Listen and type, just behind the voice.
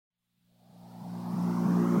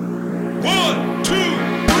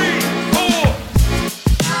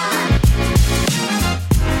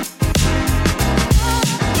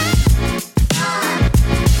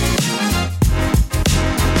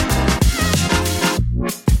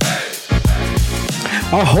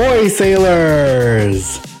Ahoy,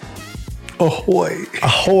 sailors! Ahoy.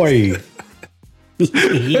 Ahoy!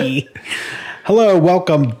 Hello,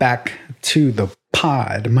 welcome back to the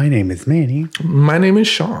pod. My name is Manny. My name is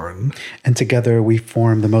Sean. And together we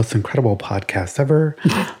form the most incredible podcast ever,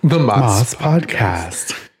 The Moss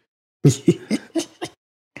Podcast.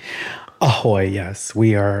 Ahoy, yes.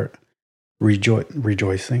 We are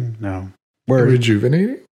rejoicing. No. We're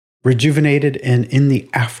Rejuvenating? rejuvenated and in the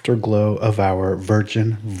afterglow of our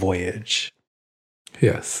virgin voyage.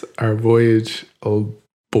 Yes. Our voyage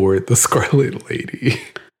aboard the Scarlet Lady.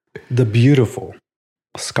 The beautiful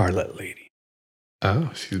Scarlet Lady.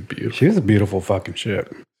 Oh, she's beautiful. She was a beautiful fucking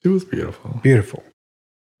ship. She was beautiful. Beautiful.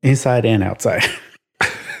 Inside and outside.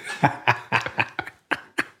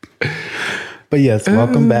 But yes,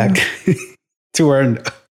 welcome back to our...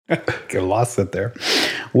 Get lost it there.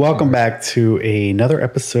 Welcome back to another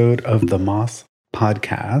episode of the Moss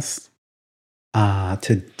Podcast.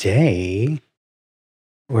 Today,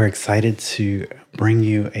 we're excited to bring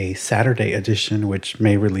you a Saturday edition, which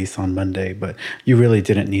may release on Monday, but you really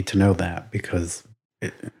didn't need to know that because,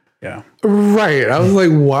 yeah. Right. I was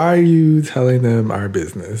like, why are you telling them our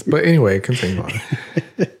business? But anyway, continue on.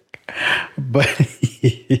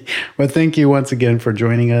 But thank you once again for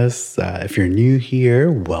joining us. If you're new here,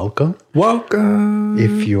 welcome. Welcome.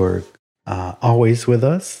 If you're always with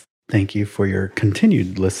us, thank you for your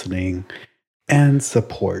continued listening and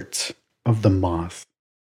support of the Moss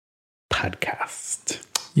Podcast.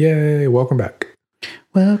 Yay. Welcome back.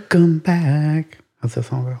 Welcome back. How's that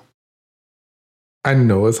song go? I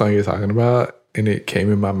know what song you're talking about, and it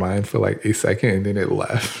came in my mind for like a second, and then it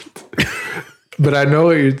left. But I know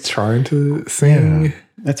what you're trying to sing. Yeah,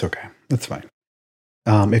 that's okay. That's fine.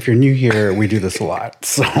 If you're new here, we do this a lot.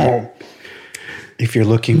 So if you're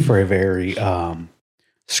looking for a very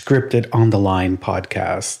scripted, on-the-line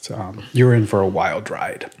podcast, you're in for a wild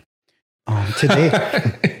ride.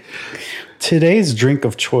 Today's drink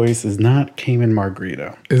of choice is not Cayman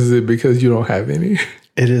Margarita. Is it because you don't have any?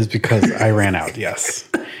 It is because I ran out, yes.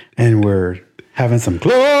 And we're having some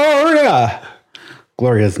Gloria.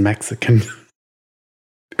 Gloria's Mexican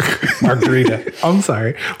margarita. I'm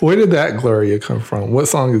sorry. Where did that Gloria come from? What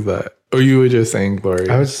song is that? Or you were just saying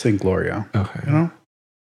Gloria? I was just saying Gloria. Okay. You know?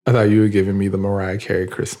 I thought you were giving me the Mariah Carey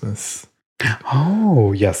Christmas.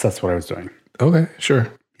 Oh, yes, that's what I was doing. Okay,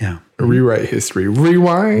 sure. Yeah. Rewrite history.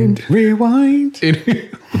 Rewind. Rewind.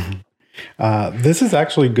 This is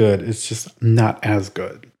actually good. It's just not as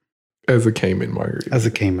good As a Cayman Margarita. as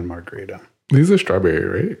a Cayman Margarita. These are strawberry,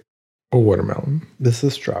 right? Or watermelon. This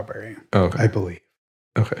is strawberry, Okay. I believe.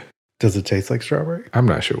 Okay. Does it taste like strawberry? I'm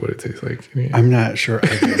not sure what it tastes like. I'm not sure.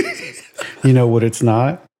 You know what it's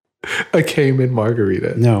not? A Cayman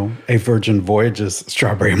Margarita. No, a Virgin Voyages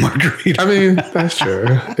strawberry margarita. I mean, that's true.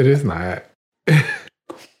 It is not.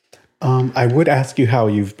 I would ask you how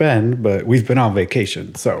you've been, but we've been on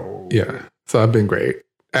vacation, so Yeah. So I've been great,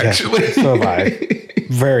 actually. Yeah, so have I.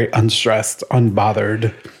 Very unstressed,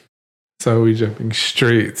 unbothered. So we're jumping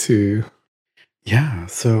straight to Yeah,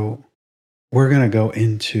 so we're gonna go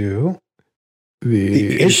into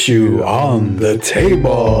the issue on the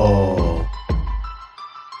table.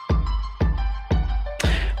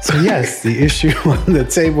 So yes, the issue on the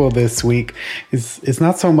table this week is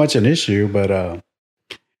not so much an issue, but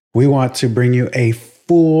we want to bring you a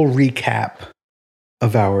full recap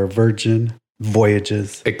of our Virgin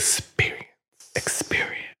Voyages experience.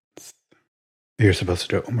 You're supposed to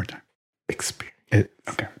do it one more time. Experience.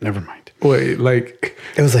 Okay, never mind. Wait, like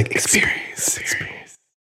It was like experience.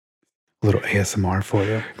 A little ASMR for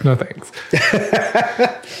you. No thanks.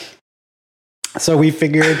 So we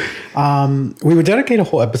figured we would dedicate a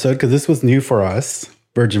whole episode because this was new for us,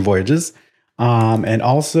 Virgin Voyages. And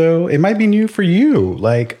also, it might be new for you.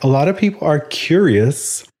 Like, a lot of people are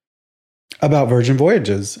curious about Virgin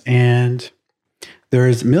Voyages. And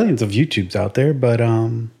there's millions of YouTubes out there. But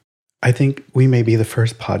I think we may be the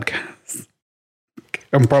first podcast.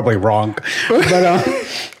 I'm probably wrong. But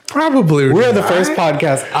Probably we're the first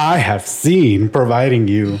podcast I have seen providing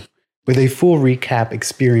you with a full recap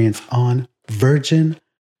experience on Virgin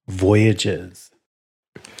Voyages.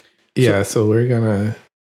 Yeah, so we're gonna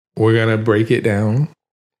break it down.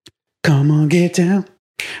 Come on, get down,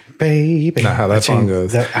 baby. Not how that song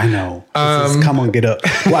goes. I know. This is come on, get up.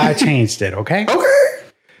 Well, I changed it, okay?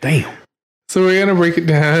 Okay. Damn. So we're gonna break it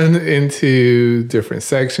down into different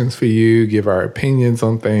sections for you, give our opinions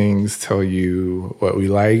on things, tell you what we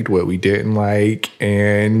liked, what we didn't like,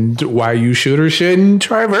 and why you should or shouldn't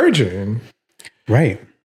try Virgin. Right.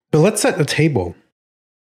 But let's set the table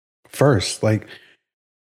first. Like,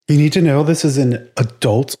 you need to know this is an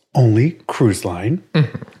adult-only cruise line.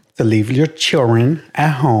 Mm-hmm. It's to leave your children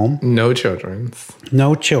at home. No children's.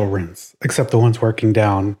 No children's, except the ones working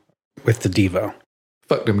down with the Devo.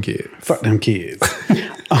 Fuck them kids. Fuck them kids.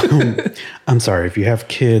 I'm sorry. If you have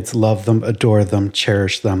kids, love them, adore them,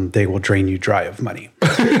 cherish them. They will drain you dry of money.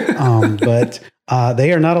 But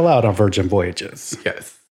they are not allowed on Virgin Voyages.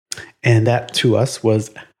 Yes. And that to us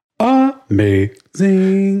was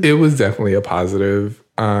amazing. It was definitely a positive.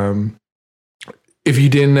 If you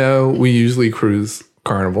didn't know, we usually cruise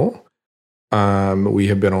Carnival. We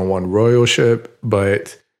have been on one royal ship,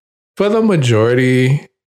 but for the majority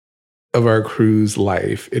of our cruise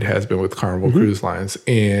life, it has been with Carnival Cruise Lines,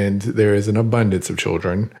 and there is an abundance of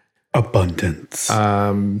children. Abundance.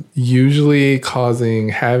 Usually causing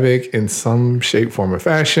havoc in some shape, form, or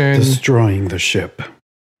fashion. Destroying the ship.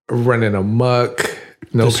 Running amok.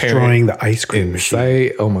 No destroying the ice cream machine.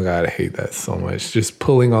 Sight. Oh my God, I hate that so much. Just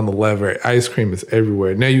pulling on the lever. Ice cream is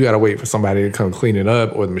everywhere. Now you got to wait for somebody to come clean it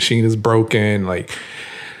up, or the machine is broken. Like,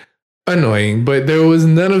 annoying. But there was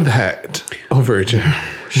none of that on Virgin.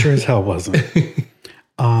 Sure as hell wasn't.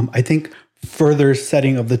 I think further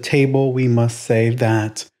setting of the table, we must say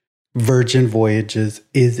that Virgin Voyages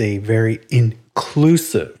is a very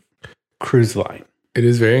inclusive cruise line. It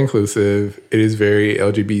is very inclusive. It is very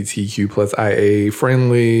LGBTQ plus IA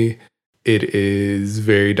friendly. It is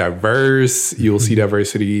very diverse. You'll see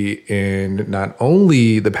diversity in not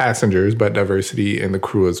only the passengers, but diversity in the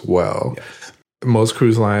crew as well. Yes. Most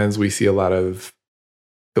cruise lines, we see a lot of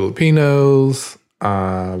Filipinos,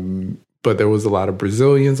 but there was a lot of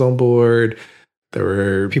Brazilians on board. There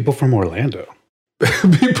were people from Orlando.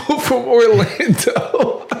 People from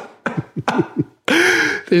Orlando.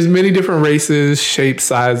 There's many different races, shapes,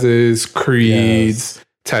 sizes, creeds,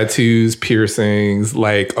 tattoos, piercings,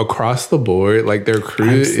 like across the board. Like their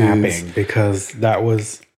crew is snapping because that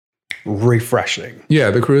was refreshing.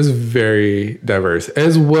 Yeah, the crew is very diverse,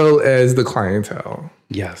 as well as the clientele.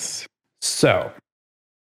 Yes. So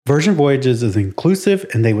Virgin Voyages is inclusive,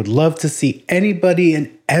 and they would love to see anybody and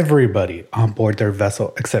everybody on board their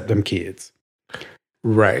vessel except them kids.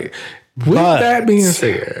 Right. With that being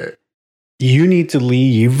said, you need to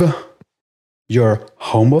leave your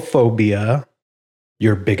homophobia,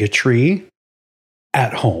 your bigotry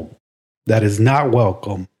at home. That is not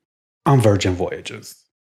welcome on Virgin Voyages.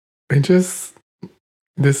 This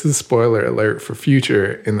is spoiler alert for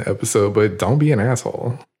future in the episode, but don't be an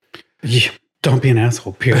asshole. Yeah, don't be an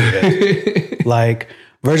asshole, period. Like,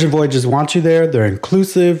 Virgin Voyages want you there. They're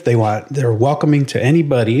inclusive. They're welcoming to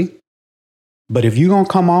anybody. But if you're going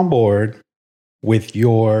to come on board with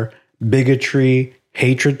your bigotry,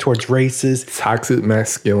 hatred towards races, toxic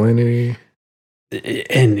masculinity,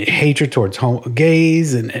 and hatred towards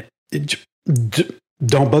gays, and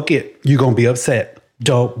don't book it. You're going to be upset.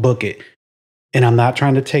 Don't book it. And I'm not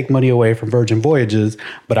trying to take money away from Virgin Voyages,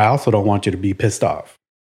 but I also don't want you to be pissed off.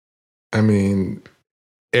 I mean,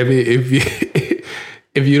 if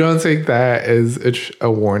you don't take that as a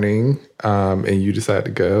warning, and you decide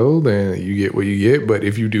to go, then you get what you get. But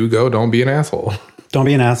if you do go, don't be an asshole. Don't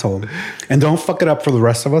be an asshole. And don't fuck it up for the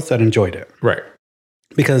rest of us that enjoyed it. Right.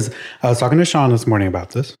 Because I was talking to Sean this morning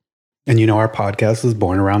about this. And you know, our podcast is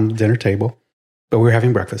born around the dinner table, but we were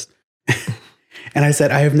having breakfast. And I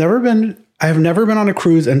said, I have never been on a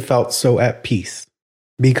cruise and felt so at peace,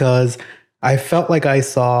 because I felt like I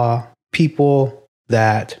saw people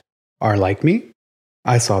that are like me.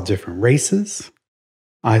 I saw different races.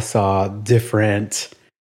 I saw different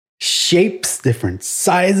shapes, different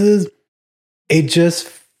sizes. It just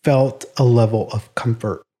felt a level of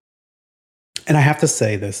comfort. And I have to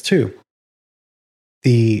say this too.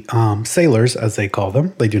 The sailors, as they call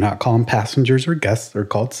them, they do not call them passengers or guests. They're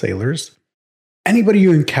called sailors. Anybody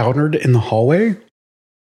you encountered in the hallway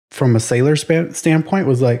from a sailor standpoint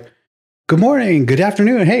was like, good morning, good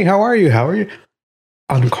afternoon. Hey, how are you? How are you?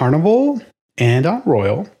 On Carnival and on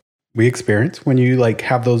Royal, we experience when you like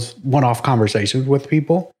have those one-off conversations with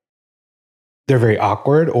people, they're very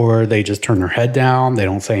awkward, or they just turn their head down. They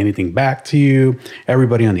don't say anything back to you.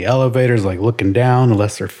 Everybody on the elevator is like looking down,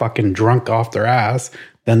 unless they're fucking drunk off their ass.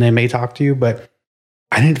 Then they may talk to you. But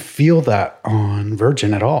I didn't feel that on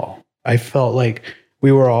Virgin at all. I felt like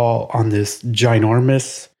we were all on this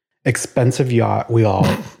ginormous, expensive yacht we all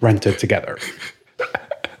rented together.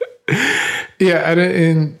 Yeah, I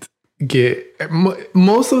didn't get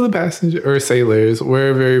most of the passengers or sailors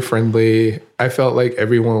were very friendly. I felt like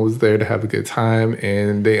everyone was there to have a good time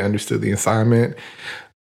and they understood the assignment.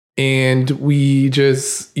 And we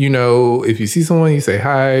just, if you see someone, you say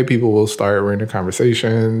hi, people will start random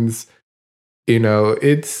conversations. I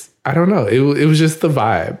don't know. It was just the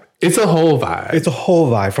vibe. It's a whole vibe. It's a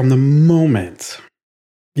whole vibe from the moment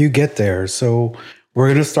you get there. So We're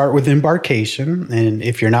going to start with embarkation. And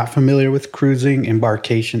if you're not familiar with cruising,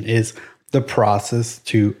 embarkation is the process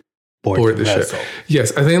to board the vessel. Ship.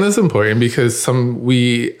 Yes, I think that's important because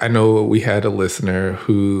I know we had a listener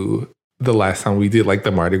who the last time we did like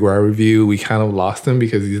the Mardi Gras review, we kind of lost him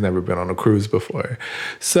because he's never been on a cruise before.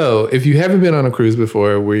 So if you haven't been on a cruise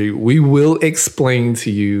before, we will explain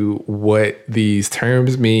to you what these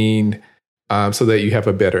terms mean so that you have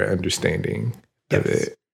a better understanding of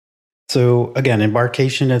it. So again,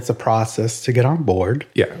 embarkation is a process to get on board.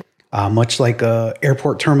 Yeah. Much like a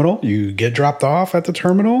airport terminal, you get dropped off at the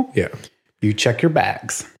terminal. Yeah. You check your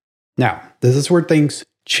bags. Now, this is where things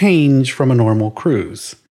change from a normal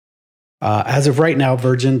cruise. As of right now,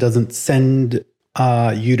 Virgin doesn't send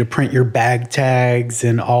you to print your bag tags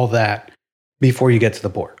and all that before you get to the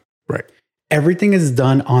port. Right. Everything is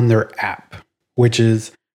done on their app, which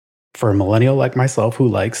is for a millennial like myself who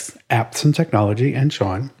likes apps and technology, and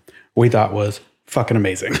Sean, we thought was fucking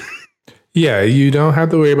amazing. Yeah, you don't have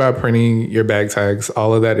to worry about printing your bag tags.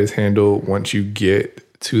 All of that is handled once you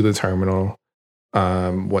get to the terminal.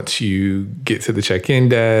 Once you get to the check-in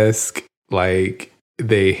desk, like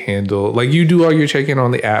they handle, like you do all your check-in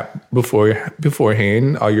on the app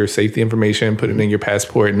beforehand, all your safety information, put it in your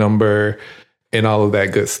passport number and all of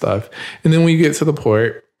that good stuff. And then when you get to the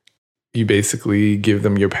port, you basically give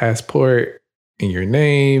them your passport and your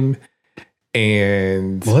name.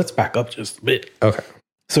 And well, let's back up just a bit. Okay.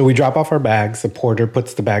 So we drop off our bags. The porter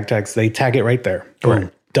puts the bag tags. They tag it right there. Boom.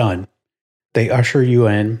 Right. Done. They usher you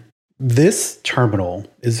in. This terminal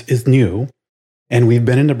is new, and we've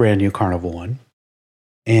been in the brand new Carnival one.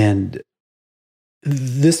 And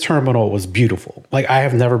this terminal was beautiful. Like, I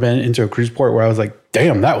have never been into a cruise port where I was like,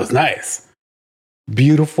 damn, that was nice.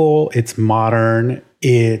 Beautiful. It's modern.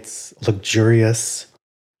 It's luxurious.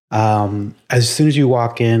 As soon as you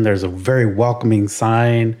walk in, there's a very welcoming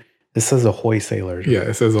sign. It says Ahoy Sailors. Yeah,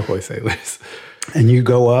 it says Ahoy Sailors. And you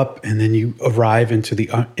go up and then you arrive into the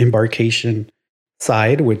embarkation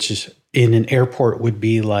side, which is in an airport would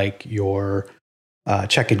be like your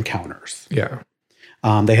check-in counters. Yeah.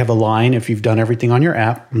 They have a line if you've done everything on your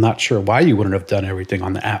app. I'm not sure why you wouldn't have done everything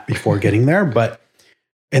on the app before getting there,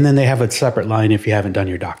 and then they have a separate line if you haven't done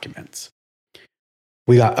your documents.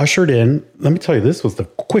 We got ushered in. Let me tell you, this was the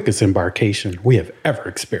quickest embarkation we have ever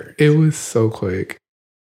experienced. It was so quick.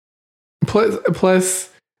 Plus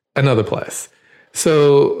another plus.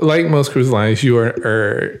 So, like most cruise lines, you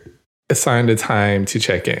are assigned a time to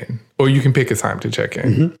check in, or you can pick a time to check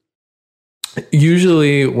in. Mm-hmm.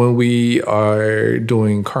 Usually, when we are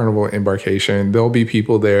doing Carnival embarkation, there'll be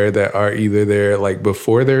people there that are either there like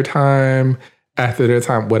before their time, after their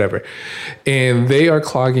time, whatever, and they are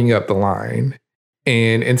clogging up the line.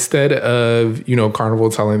 And instead of,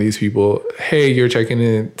 Carnival telling these people, hey, your check-in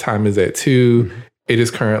in time is at 2, mm-hmm. It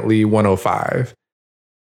is currently 1:05.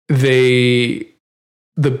 The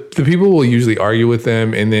people will usually argue with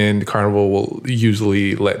them, and then Carnival will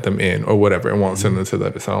usually let them in or whatever and won't send them to the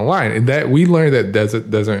episode online. And that we learned that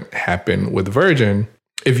doesn't happen with Virgin.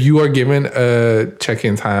 If you are given a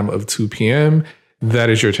check-in time of 2 p.m., that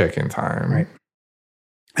is your check-in time. Right.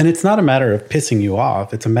 And it's not a matter of pissing you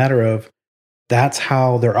off. It's a matter of that's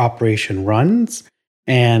how their operation runs.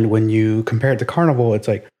 And when you compare it to Carnival, it's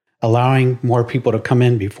like allowing more people to come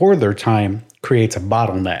in before their time creates a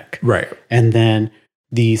bottleneck. Right. And then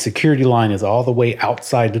the security line is all the way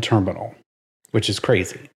outside the terminal, which is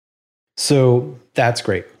crazy. So that's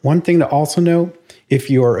great. One thing to also know, if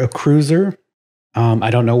you're a cruiser,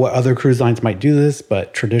 I don't know what other cruise lines might do this,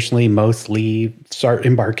 but traditionally most start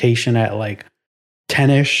embarkation at like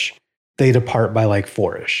 10-ish. They depart by like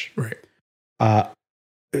 4-ish. Right.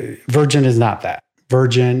 Virgin is not that.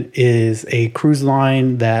 Virgin is a cruise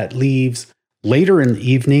line that leaves later in the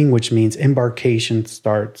evening, which means embarkation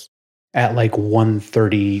starts at like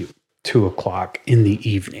 1:30, 2 o'clock in the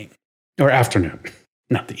evening or afternoon,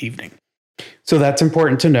 not the evening. So that's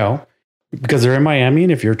important to know because they're in Miami.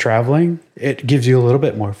 And if you're traveling, it gives you a little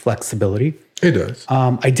bit more flexibility. It does.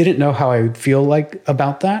 I didn't know how I would feel like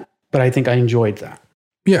about that, but I think I enjoyed that.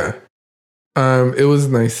 Yeah. It was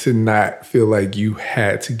nice to not feel like you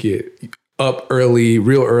had to get up early,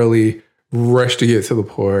 real early, rush to get to the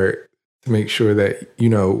port to make sure that,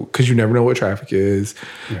 because you never know what traffic is.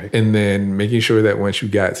 Right. And then making sure that once you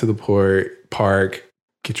got to the port, park,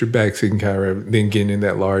 get your bag taken care of, then getting in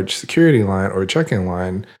that large security line or check-in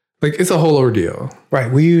line. Like, it's a whole ordeal.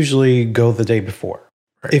 Right. We usually go the day before,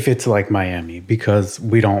 right, if it's like Miami, because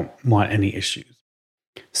we don't want any issues.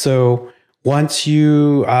 So once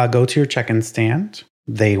you go to your check-in stand,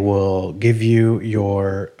 they will give you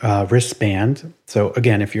your wristband. So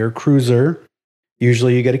again, if you're a cruiser,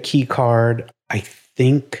 usually you get a key card. I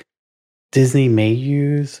think Disney may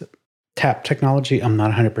use tap technology. I'm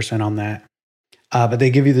not 100% on that. But they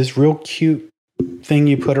give you this real cute thing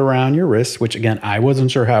you put around your wrist, which again, I wasn't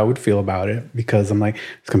sure how I would feel about it because I'm like,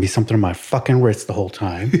 it's going to be something on my fucking wrist the whole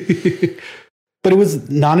time. But it was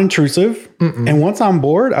non-intrusive. And once on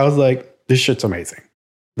board, I was like, this shit's amazing.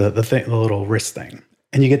 The little wrist thing.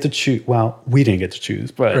 And you get to choose. Well, we didn't get to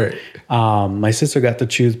choose, but my sister got to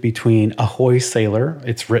choose between Ahoy Sailor.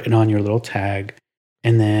 It's written on your little tag.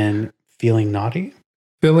 And then Feeling Naughty.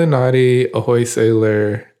 Feeling Naughty, Ahoy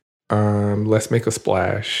Sailor, Let's Make a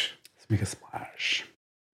Splash. Let's Make a Splash.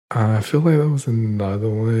 I feel like that was another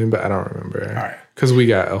one, but I don't remember. All right. Because we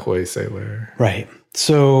got Ahoy Sailor. Right.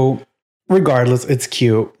 So regardless, it's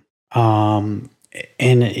cute. And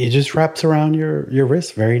it just wraps around your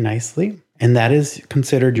wrist very nicely. And that is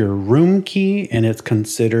considered your room key, and it's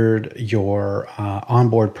considered your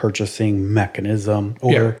onboard purchasing mechanism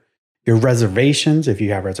or your reservations. If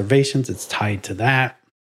you have reservations, it's tied to that.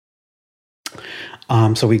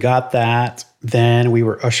 So we got that. Then we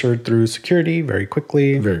were ushered through security very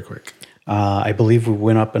quickly. Very quick. I believe we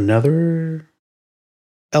went up another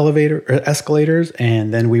escalators,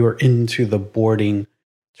 and then we were into the boarding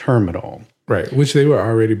terminal. Right, which they were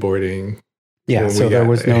already boarding. Yeah, so there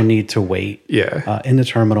was no need to wait in the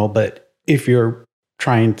terminal. But if you're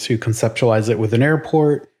trying to conceptualize it with an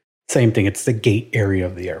airport, same thing. It's the gate area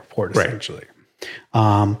of the airport, essentially.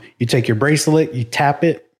 You take your bracelet, you tap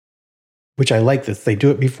it, which I like this. They do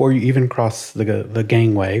it before you even cross the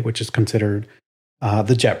gangway, which is considered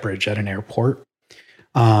the jet bridge at an airport.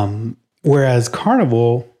 Whereas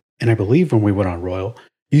Carnival, and I believe when we went on Royal,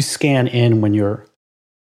 you scan in when you're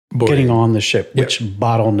getting on the ship, which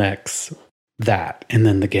bottlenecks that. And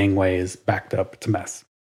then the gangway is backed up. It's a mess.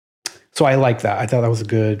 So I like that. I thought that was a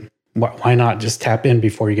good, why not just tap in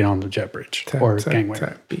before you get on the jet bridge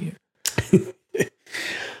gangway?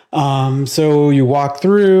 So you walk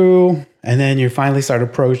through, and then you finally start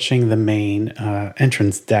approaching the main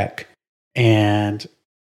entrance deck. And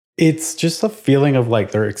it's just a feeling of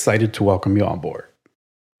like they're excited to welcome you on board.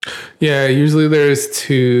 Yeah, usually there's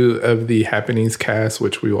 2 of the Happenings cast,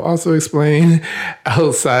 which we will also explain,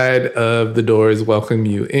 outside of the doors welcome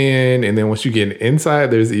you in. And then once you get inside,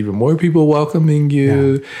 there's even more people welcoming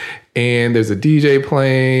you. Yeah. And there's a DJ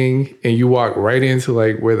playing, and you walk right into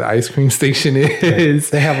like where the ice cream station is.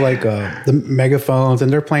 They have like the megaphones,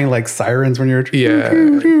 and they're playing like sirens when you're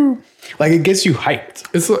like it gets you hyped.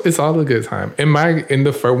 It's all a good time. And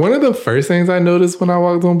one of the first things I noticed when I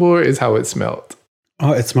walked on board is how it smelled.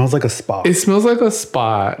 Oh, it smells like a spa. It smells like a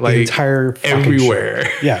spa, like the entire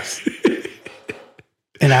everywhere. Yes.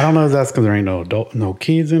 And I don't know if that's because there ain't no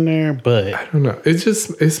kids in there, but I don't know. It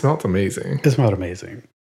smelled amazing. It smelled amazing.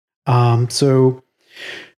 So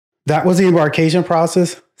that was the embarkation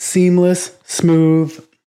process. Seamless, smooth.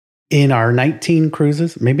 In our 19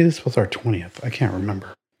 cruises, maybe this was our 20th. I can't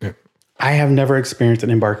remember. Yeah. I have never experienced an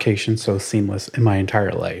embarkation so seamless in my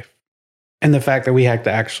entire life. And the fact that we had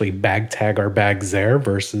to actually bag tag our bags there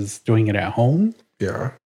versus doing it at home.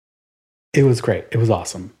 Yeah. It was great. It was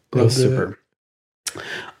awesome. It was super.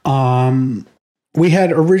 We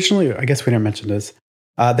had originally, I guess we didn't mention this.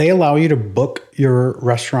 They allow you to book your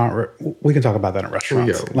restaurant. We can talk about that in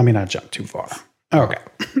restaurants. Let me not jump too far. Okay.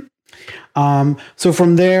 So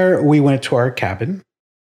from there, we went to our cabin.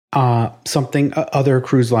 Something other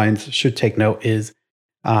cruise lines should take note is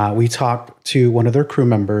we talked to one of their crew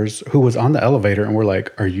members who was on the elevator, and we're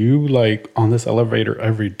like, are you like on this elevator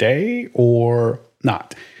every day or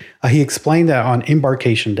not? He explained that on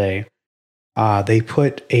embarkation day, they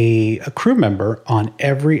put a crew member on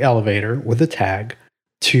every elevator with a tag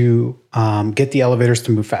to get the elevators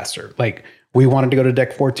to move faster. Like we wanted to go to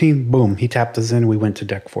deck 14, boom, he tapped us in, we went to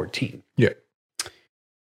deck 14. Yeah.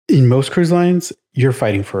 In most cruise lines, you're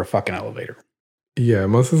fighting for a fucking elevator. Yeah,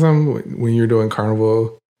 most of the time when you're doing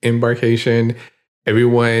Carnival embarkation,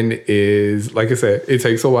 everyone is, like I said, it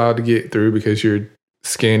takes a while to get through because you're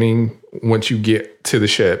scanning once you get to the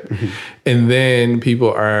ship. Mm-hmm. And then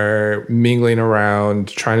people are mingling around,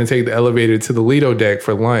 trying to take the elevator to the Lido deck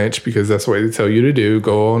for lunch because that's what they tell you to do.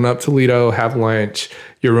 Go on up to Lido, have lunch.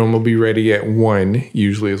 Your room will be ready at 1,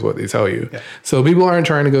 usually is what they tell you. Yeah. So people aren't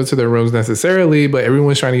trying to go to their rooms necessarily, but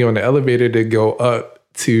everyone's trying to get on the elevator to go up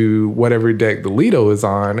to whatever deck the Lido is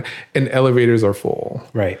on, and elevators are full.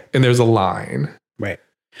 Right. And there's a line. Right.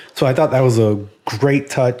 So I thought that was a great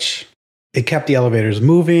touch. It kept the elevators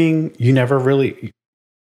moving. The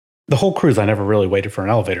whole cruise, I never really waited for an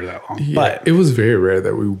elevator that long. Yeah, but it was very rare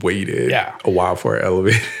that we waited a while for an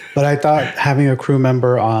elevator. But I thought having a crew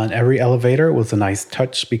member on every elevator was a nice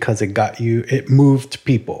touch because it moved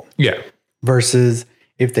people. Yeah. Versus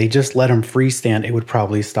if they just let them freestand, it would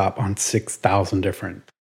probably stop on 6,000 different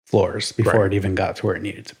floors before it even got to where it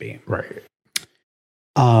needed to be. Right.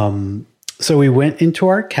 So we went into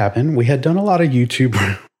our cabin. We had done a lot of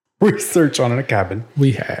YouTube research on a cabin.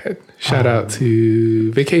 We had. Shout out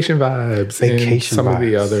to Vacation Vibes and some of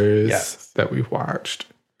the others that we've watched.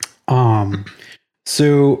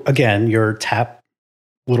 So again, your tap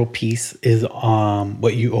little piece is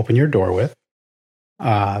what you open your door with.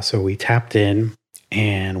 So we tapped in,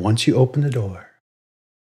 and once you open the door,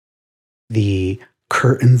 the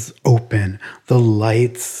curtains open, the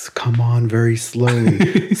lights come on very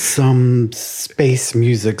slowly. Some space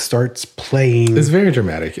music starts playing. It's very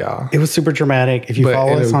dramatic, y'all. It was super dramatic. If you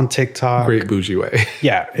follow us on TikTok, great bougie way.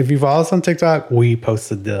 Yeah, if you follow us on TikTok, we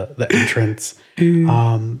posted the entrance.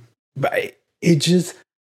 But it just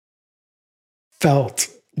felt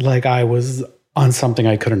like I was on something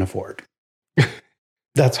I couldn't afford.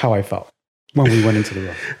 That's how I felt when we went into the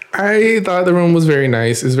room. I thought the room was very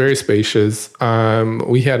nice. It's very spacious.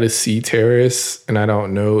 We had a sea terrace, and I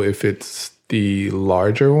don't know if it's the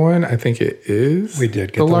larger one. I think it is. We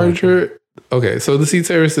did get the larger. Okay, so the sea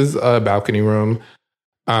terrace is a balcony room.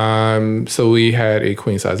 So we had a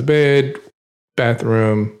queen size bed,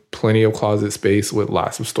 bathroom, plenty of closet space with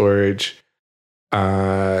lots of storage,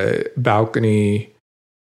 balcony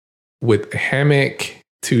with a hammock,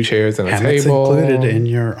 2 chairs and a table. Included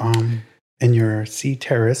in your sea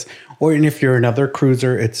terrace, or if you're another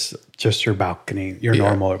cruiser, it's just your balcony,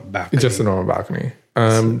 normal balcony. Just a normal balcony.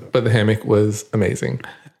 But the hammock was amazing.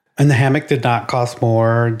 And the hammock did not cost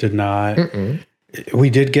more, did not. We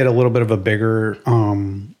did get a little bit of a bigger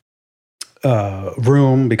room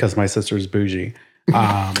because my sister's bougie.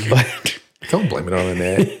 But don't blame it on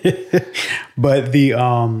that. But the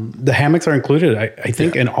hammocks are included, I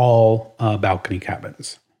think, in all balcony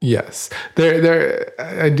cabins. Yes, there.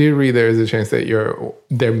 I did read there is a chance that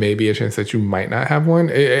there may be a chance that you might not have one.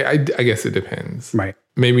 I guess it depends. Right.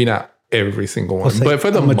 Maybe not every single one, but for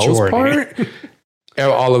the most part,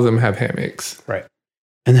 all of them have hammocks. Right.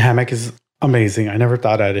 And the hammock is amazing. I never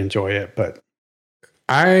thought I'd enjoy it, but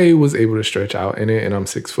I was able to stretch out in it, and I'm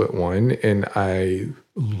 6'1", and I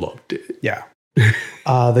loved it. Yeah.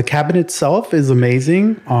 The cabin itself is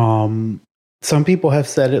amazing. Some people have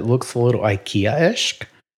said it looks a little IKEA-ish.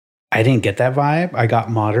 I didn't get that vibe. I got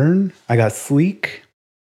modern. I got sleek.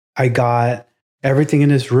 I got everything in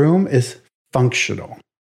this room is functional.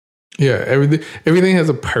 Yeah, everything has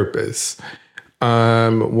a purpose.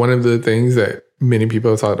 One of the things that many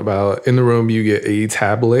people have talked about, in the room, you get a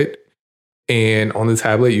tablet. And on the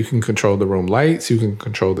tablet, you can control the room lights. You can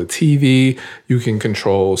control the TV. You can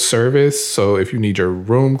control service. So if you need your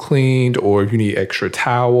room cleaned, or if you need extra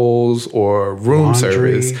towels or room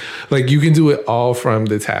laundry service, like you can do it all from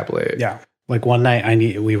the tablet. Yeah. Like one night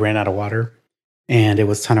we ran out of water, and it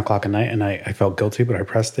was 10 o'clock at night, and I felt guilty, but I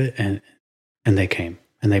pressed it, and they came.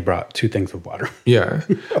 And they brought 2 things of water. Yeah.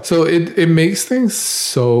 So it makes things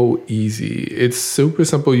so easy. It's super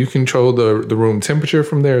simple. You control the room temperature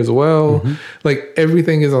from there as well. Mm-hmm. Like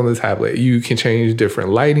everything is on the tablet. You can change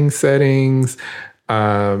different lighting settings.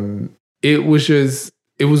 It was really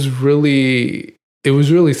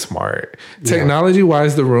smart. Yeah. Technology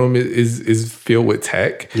wise, the room is filled with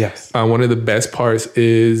tech. Yes. One of the best parts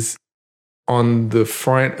is on the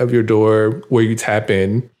front of your door where you tap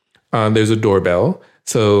in, there's a doorbell.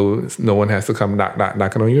 So no one has to come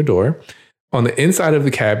knocking on your door. On the inside of the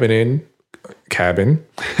cabin,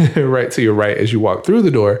 right to your right as you walk through the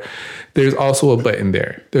door, there's also a button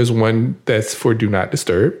there. There's one that's for Do Not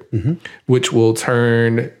Disturb, which will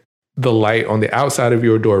turn the light on the outside of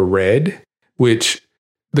your door red, which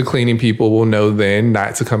the cleaning people will know then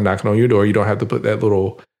not to come knocking on your door. You don't have to put that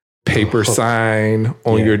little paper sign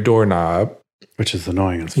on your doorknob. Which is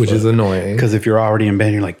annoying. Because if you're already in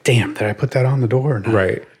bed, you're like, damn, did I put that on the door or not?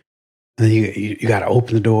 Right. And then you got to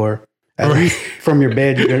open the door. At least from your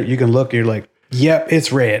bed, you can look, you're like, yep,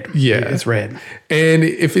 it's red. Yeah. It's red. And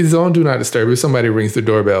if it's on Do Not Disturb, if somebody rings the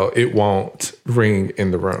doorbell, it won't ring in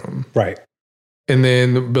the room. Right. And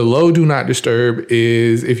then below Do Not Disturb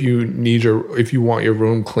is if you want your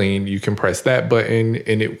room clean, you can press that button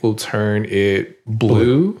and it will turn it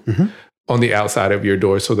blue. On the outside of your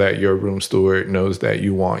door so that your room steward knows that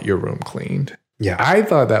you want your room cleaned. Yeah. I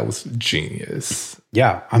thought that was genius.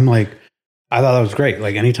 Yeah. I thought that was great.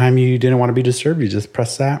 Like anytime you didn't want to be disturbed, you just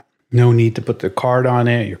press that. No need to put the card on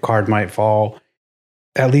it. Your card might fall.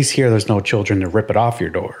 At least here, there's no children to rip it off your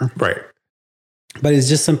door. Right. But it's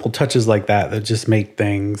just simple touches like that just make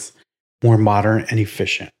things more modern and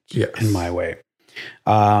efficient. Yes. In my way.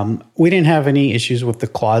 We didn't have any issues with the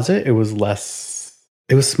closet. It was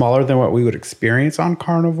smaller than what we would experience on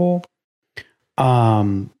Carnival.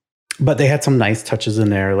 But they had some nice touches in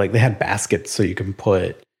there. Like they had baskets so you can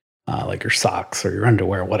put like your socks or your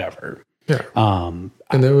underwear, whatever. Yeah.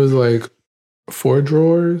 And there was like 4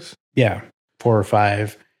 drawers. Yeah, 4 or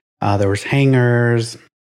 5. There was hangers.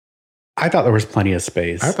 I thought there was plenty of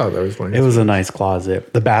space. I thought there was plenty. It was a nice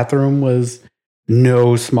closet. The bathroom was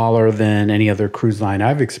no smaller than any other cruise line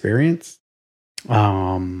I've experienced.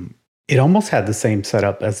 It almost had the same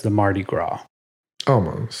setup as the Mardi Gras.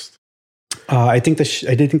 Almost. I did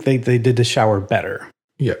think they did the shower better.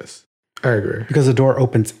 Yes, I agree. Because the door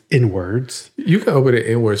opens inwards. You can open it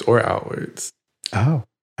inwards or outwards. Oh,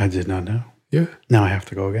 I did not know. Yeah. Now I have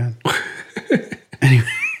to go again. Anyway,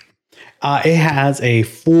 it has a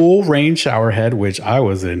full rain shower head, which I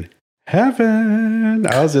was in heaven.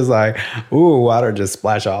 I was just like, ooh, water just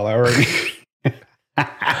splashed all over me.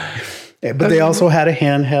 But they also had a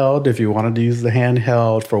handheld if you wanted to use the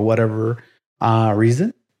handheld for whatever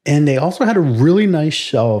reason. And they also had a really nice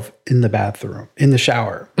shelf in the bathroom, in the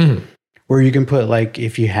shower, where you can put, like,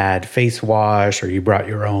 if you had face wash or you brought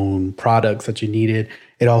your own products that you needed.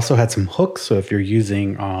 It also had some hooks. So if you're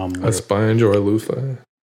using a sponge or a loofah.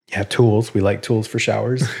 Yeah, tools. We like tools for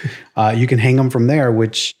showers. You can hang them from there,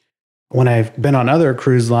 which when I've been on other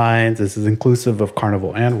cruise lines, this is inclusive of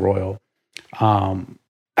Carnival and Royal,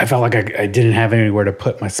 I felt like I didn't have anywhere to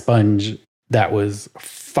put my sponge that was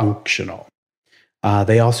functional.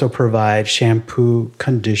 They also provide shampoo,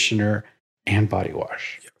 conditioner, and body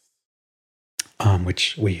wash,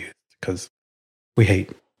 which we use because we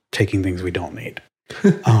hate taking things we don't need.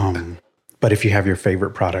 But if you have your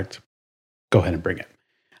favorite product, go ahead and bring it.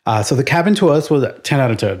 So the cabin to us was a 10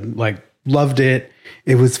 out of 10. Like, loved it.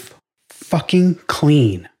 It was fucking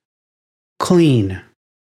clean. Clean.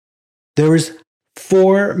 There was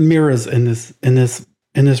 4 mirrors in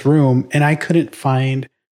this room, and I couldn't find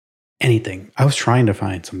anything. I was trying to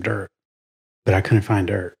find some dirt, but I couldn't find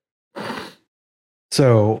dirt.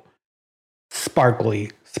 So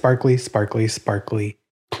sparkly,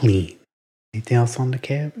 clean. Anything else on the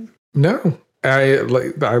cabin? No.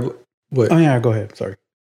 What? Oh yeah, go ahead. Sorry.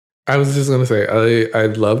 I was just gonna say I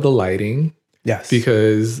love the lighting. Yes.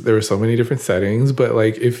 Because there are so many different settings, but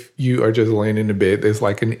like if you are just laying in a bed, there's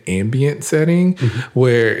like an ambient setting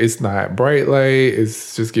where it's not bright light,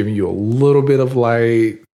 it's just giving you a little bit of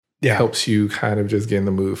light. Yeah. Helps you kind of just get in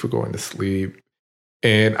the mood for going to sleep.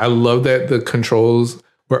 And I love that the controls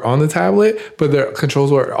were on the tablet, but the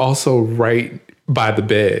controls were also right by the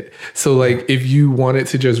bed. So like if you wanted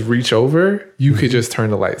to just reach over, you could just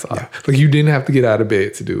turn the lights off. Yeah. Like you didn't have to get out of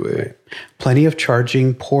bed to do it. Right. Plenty of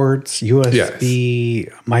charging ports,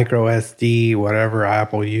 USB, micro SD, whatever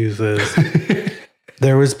Apple uses.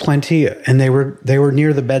 There was plenty, and they were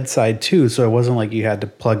near the bedside too, so it wasn't like you had to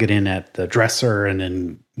plug it in at the dresser and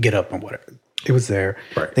then get up and whatever. It was there.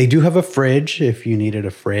 Right. They do have a fridge if you needed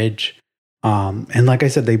a fridge. And like I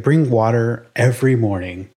said, they bring water every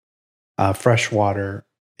morning. Fresh water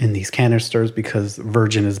in these canisters because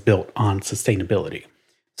Virgin is built on sustainability.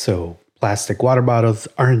 So plastic water bottles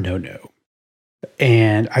are a no-no.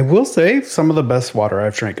 And I will say some of the best water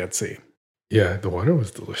I've drank at sea. Yeah, the water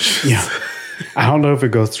was delicious. Yeah. I don't know if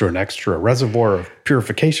it goes through an extra reservoir of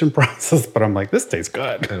purification process, but I'm like, this tastes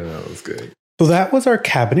good. I don't know, it was good. So that was our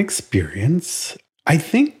cabin experience. I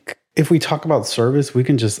think if we talk about service, we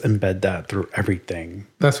can just embed that through everything.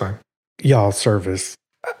 That's fine. Y'all, service.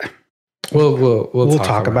 We'll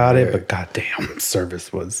talk about it, but goddamn,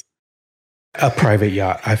 service was a private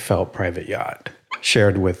yacht. I felt private yacht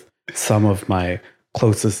shared with some of my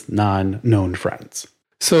closest non-known friends.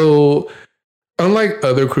 So unlike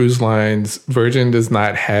other cruise lines, Virgin does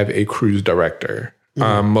not have a cruise director.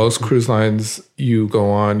 Most cruise lines you go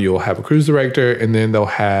on, you'll have a cruise director, and then they'll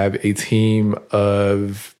have a team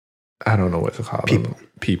of, I don't know what to call them.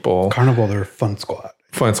 People. Carnival, they're Fun Squad.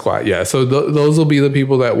 Fun Squad, yeah. So those will be the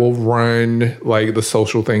people that will run like the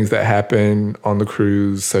social things that happen on the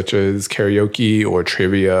cruise, such as karaoke or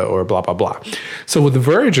trivia or blah, blah, blah. So with the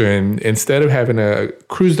Virgin, instead of having a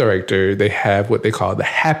cruise director, they have what they call the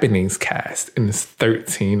Happenings cast, and it's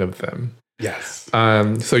 13 of them. Yes.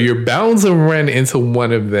 So you're bound to run into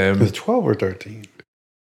one of them. It was 12 or 13?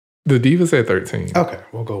 The Diva said 13. Okay,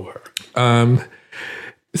 we'll go with her.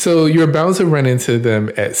 So you're bound to run into them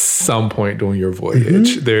at some point during your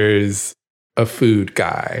voyage. There's a food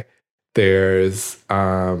guy. There's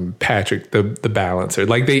Patrick, the balancer.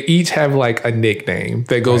 Like they each have like a nickname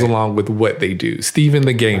that goes along with what they do. Steven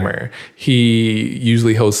the gamer. He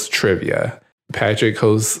usually hosts trivia. Patrick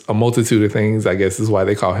hosts a multitude of things. I guess is why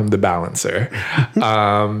they call him the balancer.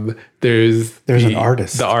 There's an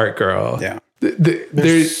artist, the art girl. Yeah.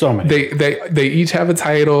 There's so many. They each have a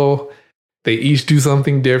title. They each do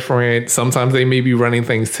something different. Sometimes they may be running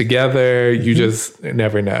things together. You just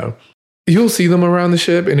never know. You'll see them around the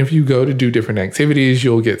ship. And if you go to do different activities,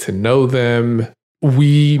 you'll get to know them.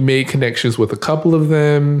 We made connections with a couple of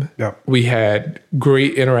them. Yep. We had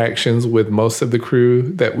great interactions with most of the crew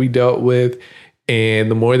that we dealt with.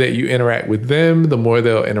 And the more that you interact with them, the more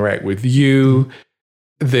they'll interact with you.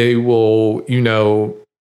 They will,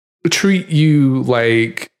 treat you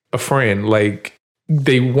like a friend. Like,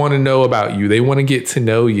 they want to know about you. They want to get to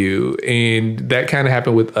know you. And that kind of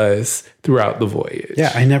happened with us throughout the voyage.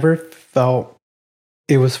 Yeah, I never felt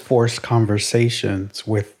it was forced conversations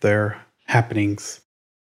with their happenings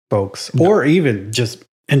folks, or even just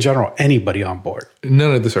in general, anybody on board.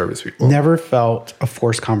 None of the service people. Never felt a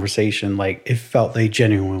forced conversation. Like, it felt they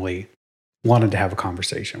genuinely wanted to have a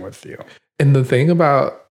conversation with you. And the thing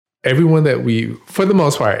about everyone that for the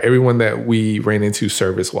most part, everyone that we ran into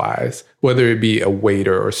service-wise, whether it be a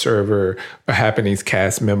waiter or server, a happenings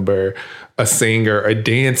cast member, a singer, a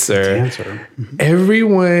dancer.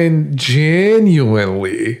 Everyone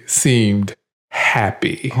genuinely seemed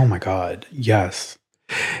happy. Oh my God. Yes.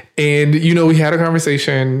 And, we had a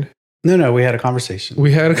conversation. No, we had a conversation.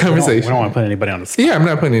 We had a conversation. We don't want to put anybody on the spot. Yeah, I'm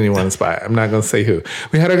not putting anyone on the spot. I'm not going to say who.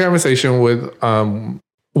 We had a conversation with,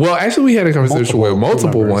 actually we had a conversation with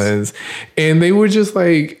multiple ones, and they were just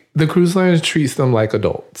like, the cruise lines treats them like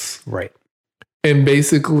adults. Right. And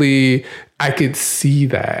basically, I could see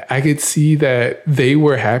that. I could see that they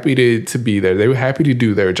were happy to be there. They were happy to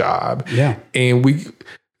do their job. Yeah. And we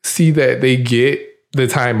see that they get the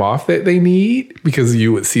time off that they need, because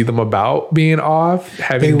you would see them about being off,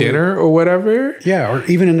 having dinner or whatever. Yeah. Or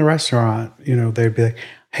even in the restaurant, they'd be like,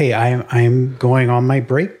 hey, I'm going on my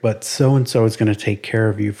break, but so-and-so is going to take care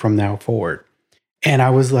of you from now forward. And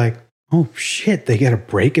I was like, oh shit, they get a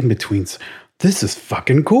break in between. This is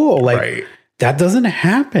fucking cool. Like, that doesn't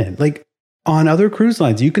happen. Like, on other cruise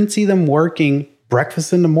lines, you can see them working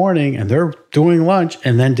breakfast in the morning and they're doing lunch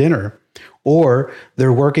and then dinner. Or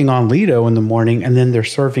they're working on Lido in the morning and then they're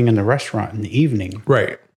serving in the restaurant in the evening.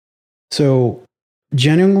 Right. So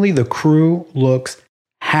genuinely, the crew looks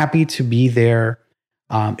happy to be there.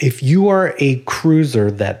 If you are a cruiser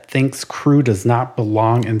that thinks crew does not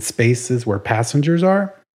belong in spaces where passengers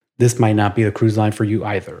are, this might not be a cruise line for you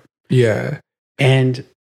either. Yeah. And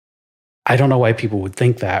I don't know why people would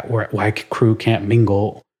think that, or why crew can't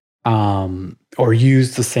mingle or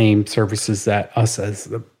use the same services that us as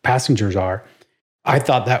the passengers are. I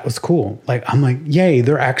thought that was cool. Like, I'm like, yay,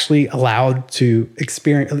 they're actually allowed to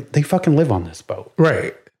experience. They fucking live on this boat.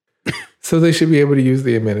 Right. So they should be able to use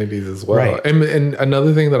the amenities as well. Right. And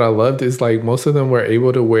another thing that I loved is, like, most of them were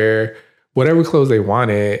able to wear whatever clothes they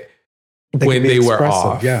wanted when they were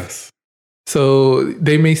off. Yes. So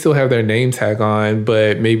they may still have their name tag on,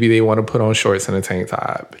 but maybe they want to put on shorts and a tank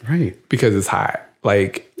top. Right. Because it's hot.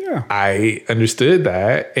 Like, yeah. I understood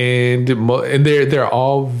that. And they're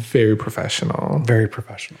all very professional. Very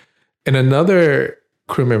professional. And another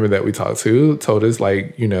crew member that we talked to told us,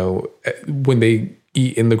 like, when they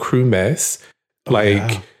eat in the crew mess,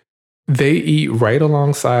 they eat right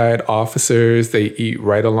alongside officers. They eat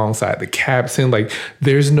right alongside the captain. Like,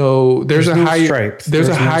 there's a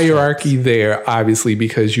hierarchy there, obviously,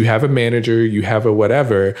 because you have a manager, you have a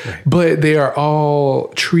whatever, but they are all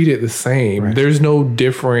treated the same. Right. There's no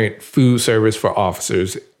different food service for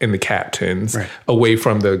officers and the captains away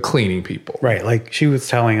from the cleaning people. Right. Like, she was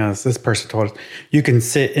telling us, this person told us, you can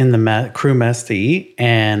sit in the crew mess to eat,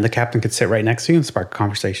 and the captain could sit right next to you and spark a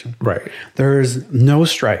conversation. Right. There's no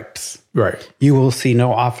stripes. Right. You will see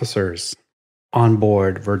no officers on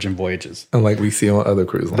board Virgin Voyages. Unlike we see on other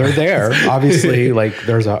cruise lines. They're there. Obviously, like,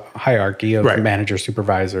 there's a hierarchy of manager,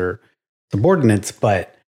 supervisor, subordinates,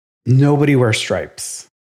 but nobody wears stripes.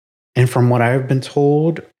 And from what I've been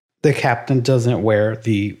told, the captain doesn't wear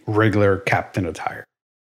the regular captain attire.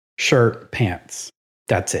 Shirt, pants.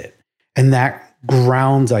 That's it. And that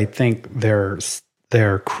grounds, I think, their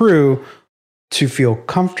crew to feel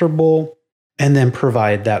comfortable and then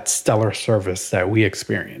provide that stellar service that we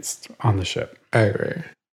experienced on the ship. I agree.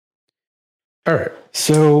 All right.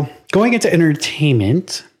 So going into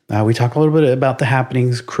entertainment, we talk a little bit about the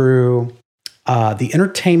happenings crew. The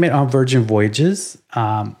entertainment on Virgin Voyages,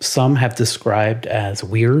 some have described as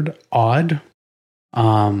weird, odd.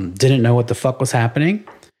 Didn't know what the fuck was happening.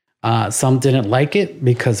 Some didn't like it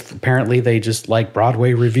because apparently they just like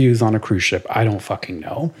Broadway reviews on a cruise ship. I don't fucking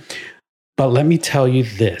know. But let me tell you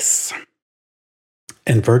this.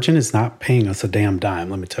 And Virgin is not paying us a damn dime.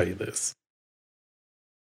 Let me tell you this.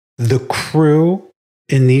 The crew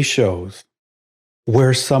in these shows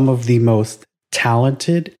were some of the most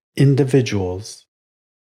talented individuals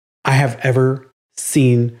I have ever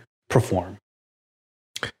seen perform.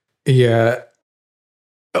 Yeah.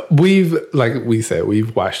 We've, like we said,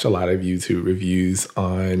 we've watched a lot of YouTube reviews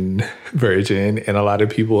on Virgin, and a lot of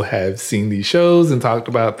people have seen these shows and talked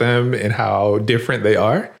about them and how different they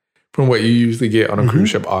are from what you usually get on a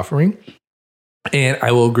cruise ship offering. And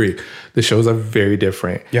I will agree, the shows are very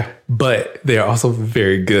different. Yeah. But they are also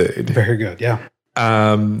very good. Very good. Yeah.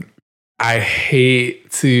 I hate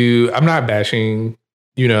to, I'm not bashing,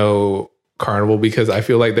 Carnival, because I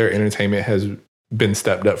feel like their entertainment has been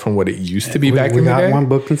stepped up from what it used to be back in the day. We got one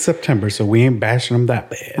booked in September, so we ain't bashing them that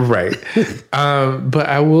bad. Right. But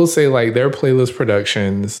I will say, like, their playlist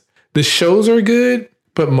productions, the shows are good,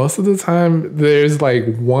 but most of the time there's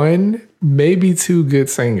like one, maybe two good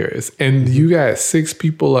singers. And you got 6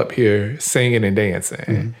 people up here singing and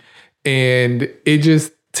dancing. And it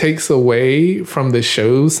just takes away from the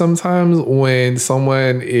show sometimes when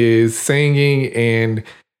someone is singing and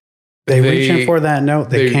They reaching for that note,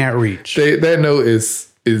 they can't reach. That note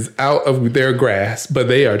is out of their grasp, but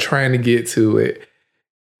they are trying to get to it.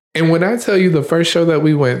 And when I tell you, the first show that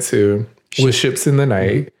we went to was Ships in the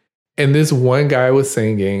Night, and this one guy was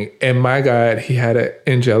singing, and my God, he had an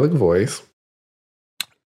angelic voice.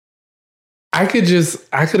 I could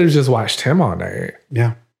have just watched him all night.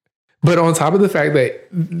 Yeah. But on top of the fact that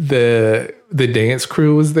the dance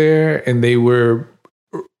crew was there and they were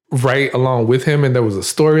right along with him, and there was a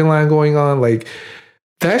storyline going on, like,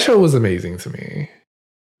 that show was amazing to me.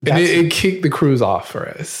 And it kicked the cruise off for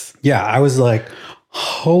us. Yeah, I was like,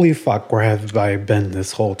 holy fuck, where have I been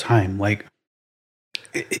this whole time? Like,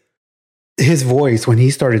 his voice, when he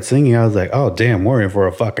started singing, I was like, oh, damn, we're in for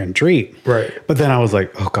a fucking treat. Right. But then I was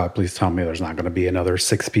like, oh, God, please tell me there's not going to be another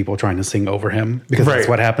 6 people trying to sing over him, because that's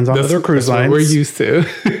what happens on other cruise lines. We're used to.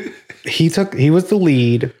 He was the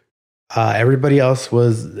lead. Everybody else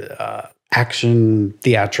was action,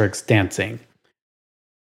 theatrics, dancing.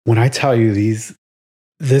 When I tell you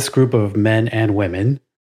this group of men and women,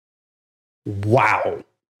 wow.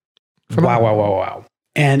 Wow.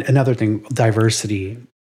 And another thing, diversity.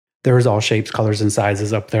 There was all shapes, colors, and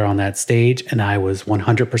sizes up there on that stage, and I was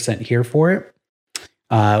 100% here for it.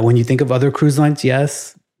 When you think of other cruise lines,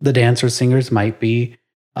 yes, the dancers, singers might be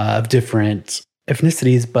of different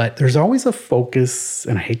ethnicities, but there's always a focus,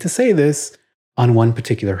 and I hate to say this, on one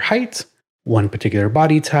particular height, one particular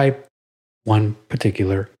body type, one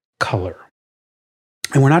particular color.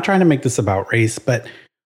 And we're not trying to make this about race, but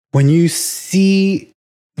when you see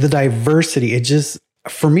the diversity,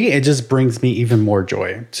 for me, it just brings me even more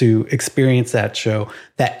joy to experience that show,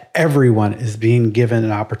 that everyone is being given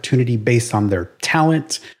an opportunity based on their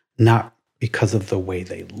talent, not because of the way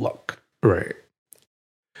they look. Right.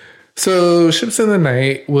 So Ships in the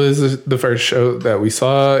Night was the first show that we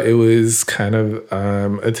saw. It was kind of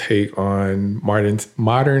a take on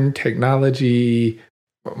modern technology,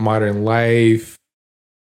 modern life.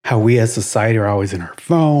 How we as society are always in our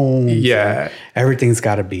phones. Yeah. Everything's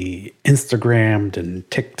got to be Instagrammed and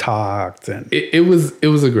TikToked. And it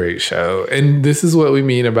was a great show. And this is what we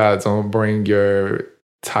mean about don't bring your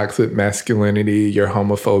toxic masculinity, your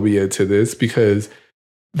homophobia to this, because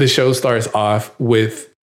the show starts off with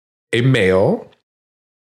a male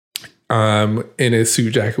in a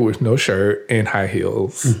suit jacket with no shirt and high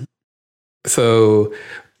heels. Mm-hmm. So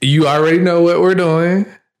you already know what we're doing.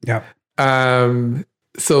 Yep.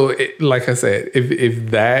 So like I said,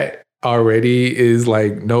 if that already is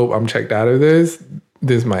like, nope, I'm checked out of this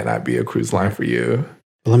might not be a cruise line for you.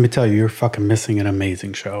 But let me tell you, you're fucking missing an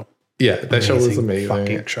amazing show. Yeah, that show was amazing.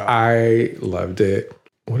 Fucking show. I loved it.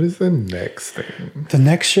 What is the next thing? The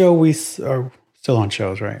next show we are still on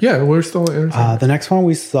shows, right? Yeah, we're still in. The next one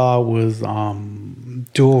we saw was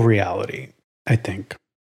Dual Reality, I think.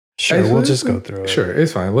 Sure, we'll just go through it. Sure,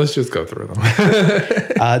 it's fine. Let's just go through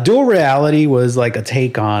them. Dual Reality was like a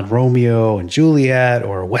take on Romeo and Juliet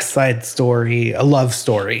or a West Side Story, a love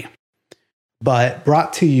story, but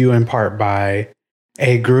brought to you in part by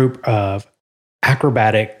a group of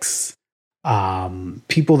acrobatics,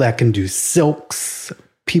 people that can do silks,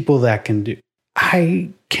 people that can do...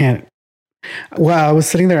 Well, I was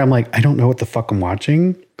sitting there, I'm like, I don't know what the fuck I'm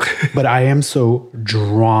watching, but I am so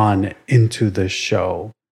drawn into the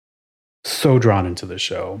show. So drawn into the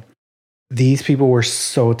show. These people were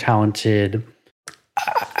so talented.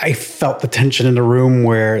 I felt the tension in the room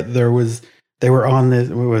where they were on this,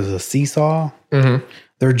 it was a seesaw. Mm-hmm.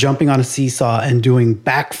 They're jumping on a seesaw and doing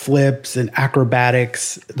backflips and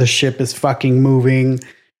acrobatics. The ship is fucking moving.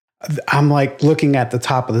 I'm like looking at the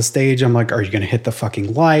top of the stage. I'm like, are you going to hit the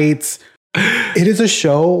fucking lights? It is a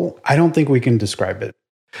show. I don't think we can describe it.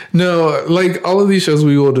 No, like all of these shows,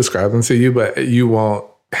 we will describe them to you, but you won't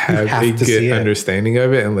have a good understanding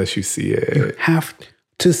of it unless you see it. You have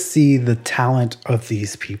to see the talent of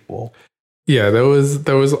these people. Yeah, there was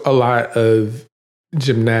a lot of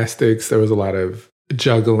gymnastics. There was a lot of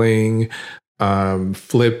juggling,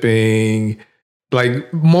 flipping,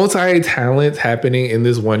 like multi-talent happening in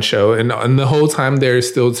this one show. And the whole time they're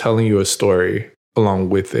still telling you a story along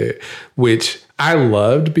with it, which I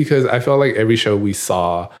loved because I felt like every show we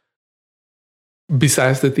saw,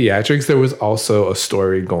 besides the theatrics, there was also a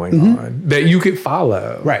story going on that you could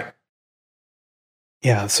follow. Right.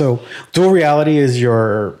 Yeah. So dual reality is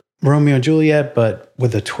your Romeo and Juliet, but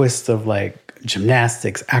with a twist of like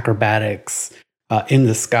gymnastics, acrobatics in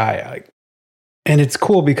the sky. And it's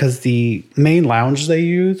cool because the main lounge they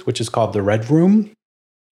use, which is called the Red Room,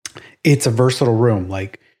 it's a versatile room.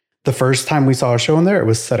 Like the first time we saw a show in there, it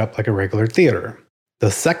was set up like a regular theater.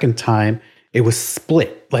 The second time, it was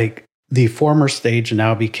split. Like the former stage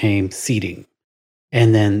now became seating.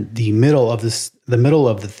 And then the middle of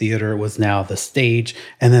the theater was now the stage.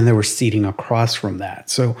 And then there was seating across from that.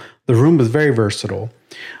 So the room was very versatile.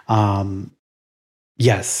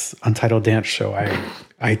 Yes, Untitled Dance Show.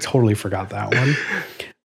 I totally forgot that one.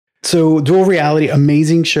 So dual reality,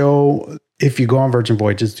 amazing show. If you go on Virgin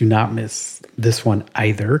Voyages, do not miss this one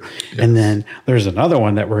either. Yes. And then there's another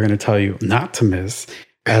one that we're going to tell you not to miss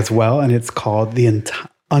as well. And it's called the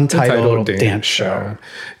Untitled Dance Show.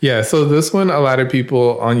 Yeah, so this one, a lot of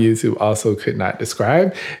people on YouTube also could not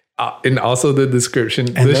describe. And also the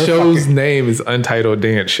description, and the show's name is Untitled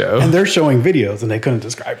Dance Show. And they're showing videos and they couldn't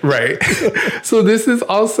describe it. Right. So this is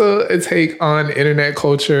also a take on internet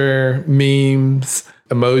culture, memes,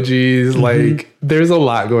 emojis. Like there's a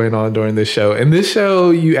lot going on during this show. And this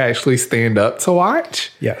show, you actually stand up to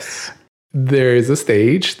watch. Yes. There is a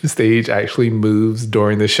stage. The stage actually moves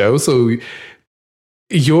during the show. So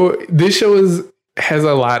this show has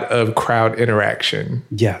a lot of crowd interaction.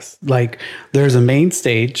 Yes. Like there's a main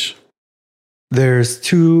stage. There's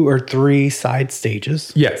 2 or 3 side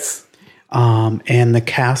stages. Yes. And the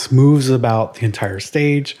cast moves about the entire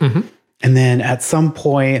stage. And then at some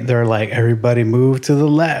point they're like, everybody move to the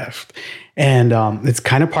left. And it's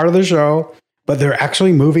kind of part of the show, but they're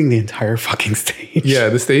actually moving the entire fucking stage. Yeah.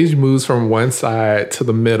 The stage moves from one side to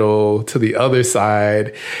the middle to the other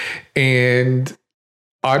side. And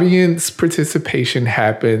audience participation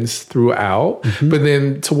happens throughout, but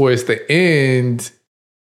then towards the end,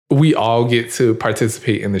 we all get to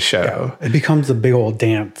participate in the show. Yeah, it becomes a big old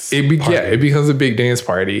dance. It becomes a big dance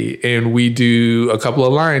party, and we do a couple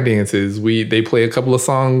of line dances. They play a couple of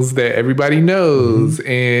songs that everybody knows,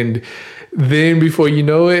 and then before you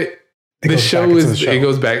know it, it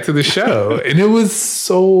goes back to the show. And it was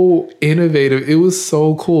so innovative. It was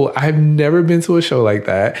so cool. I've never been to a show like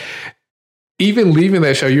that. Even leaving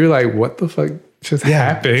that show, you're like, what the fuck just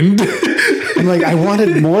happened? I'm like, I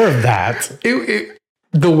wanted more of that.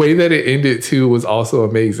 The way that it ended too was also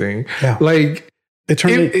amazing. Yeah. Like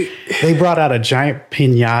they brought out a giant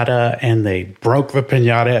piñata and they broke the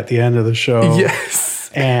piñata at the end of the show.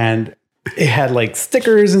 Yes. And it had like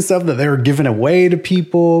stickers and stuff that they were giving away to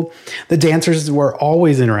people. The dancers were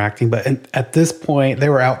always interacting, but at this point, they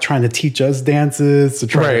were out trying to teach us dances to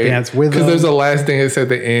try to dance with them. Because there's a last dance at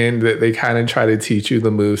the end that they kind of try to teach you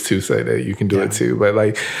the moves too, so that you can do it too. But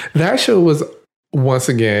like that show was, once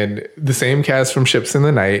again, the same cast from Ships in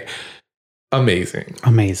the Night. Amazing.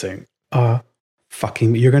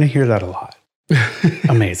 Fucking, you're going to hear that a lot.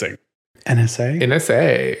 Amazing.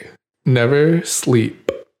 NSA. Never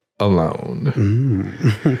sleep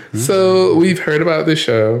alone. So we've heard about this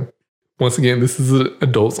show. Once again, this is an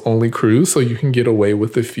adults only cruise, so you can get away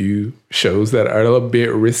with a few shows that are a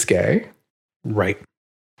bit risque. Right.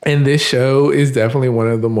 And this show is definitely one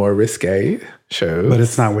of the more risque shows. But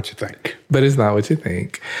it's not what you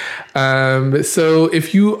think. So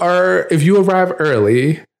if you arrive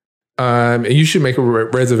early, and you should make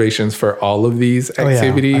reservations for all of these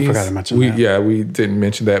activities. I forgot to mention that. Yeah, we didn't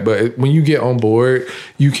mention that. But when you get on board,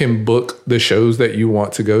 you can book the shows that you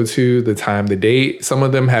want to go to, the time, the date. Some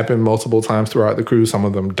of them happen multiple times throughout the cruise. Some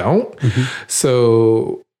of them don't.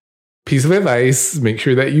 So piece of advice, make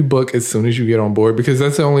sure that you book as soon as you get on board, because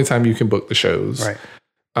that's the only time you can book the shows. Right.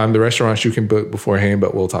 The restaurants you can book beforehand,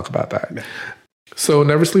 but we'll talk about that. Yeah. So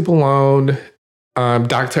never sleep alone.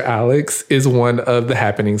 Dr. Alex is one of the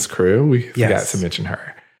Happenings crew. We forgot to mention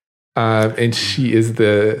her. And she is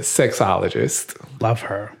the sexologist. Love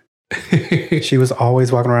her. She was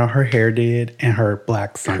always walking around, her hair did, and her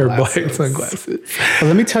black sunglasses. But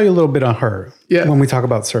let me tell you a little bit on her when we talk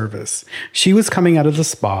about service. She was coming out of the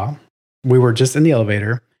spa. We were just in the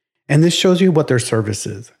elevator. And this shows you what their service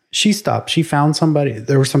is. She stopped. She found somebody.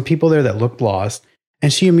 There were some people there that looked lost.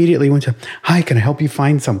 And she immediately went to, hi, can I help you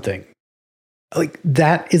find something? Like,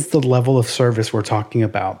 that is the level of service we're talking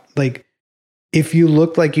about. Like, if you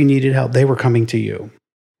looked like you needed help, they were coming to you.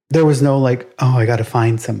 There was no like, oh, I got to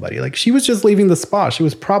find somebody. Like, she was just leaving the spa. She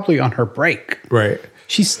was probably on her break. Right.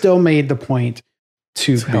 She still made the point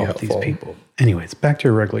to help helpful. these people. Anyways, back to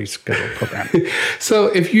your regularly scheduled program. So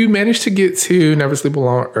if you manage to get to Never Sleep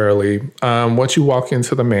Alone early, once you walk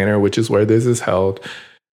into the manor, which is where this is held,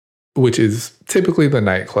 which is typically the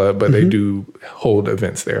nightclub, but they do hold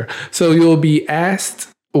events there. So you'll be asked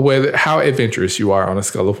how adventurous you are on a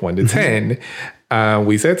scale of 1 to 10.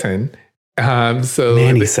 We said 10. So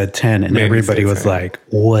Manny said 10, and everybody was 10. like,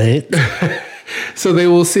 what? So they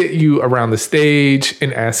will sit you around the stage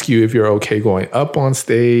and ask you if you're okay going up on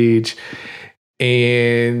stage.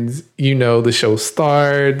 And, the show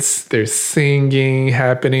starts. There's singing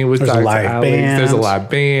happening with Dr. Alex. There's a live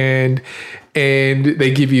band. And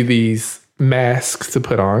they give you these masks to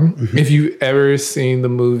put on. If you've ever seen the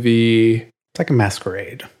movie... It's like a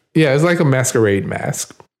masquerade. Yeah, it's like a masquerade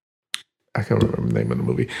mask. I can't remember the name of the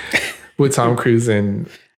movie. With Tom Cruise and...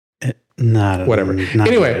 whatever.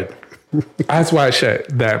 Anyway, that's why I shut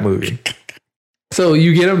that movie. So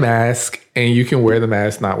you get a mask and you can wear the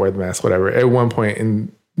mask, not wear the mask, whatever. At one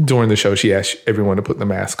point during the show, she asked everyone to put the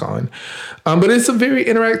mask on. But it's a very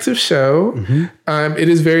interactive show. It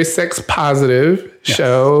is very sex positive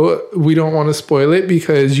show. We don't want to spoil it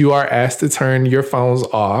because you are asked to turn your phones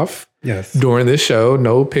off during the show.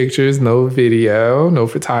 No pictures, no video, no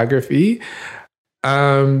photography.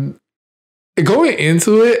 Going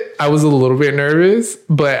into it, I was a little bit nervous,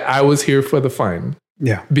 but I was here for the fun.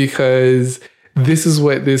 Yeah. Because this is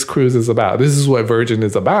what this cruise is about. This is what Virgin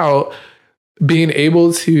is about. Being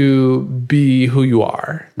able to be who you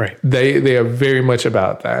are. Right. They are very much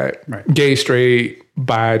about that. Right. Gay, straight,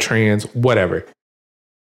 bi, trans, whatever.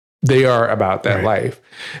 They are about that life.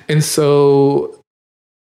 And so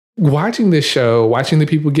watching this show, watching the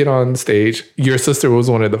people get on stage, your sister was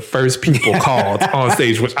one of the first people called on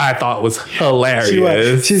stage, which I thought was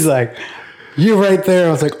hilarious. She's like, you right there.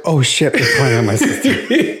 I was like, oh shit, they're playing on my sister.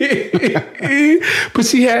 But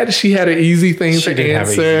she had an easy thing to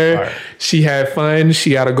answer. She had fun.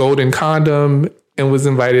 She had a golden condom and was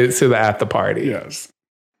invited to the after party. Yes.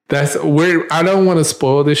 That's where I don't want to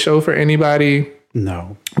spoil this show for anybody.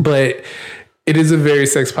 No. But it is a very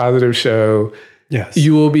sex positive show. Yes.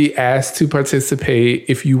 You will be asked to participate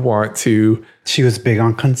if you want to. She was big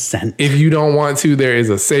on consent. If you don't want to, there is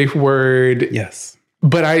a safe word. Yes.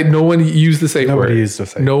 But no one used the safe word. Nobody used the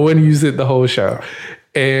safe word. No one used it the whole show.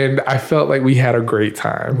 And I felt like we had a great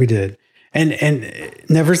time. We did. And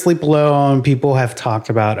Never Sleep Alone, people have talked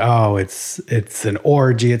about, oh, it's an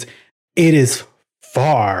orgy. It is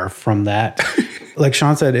far from that. Like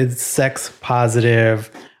Sean said, it's sex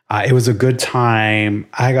positive. It was a good time.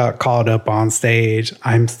 I got called up on stage.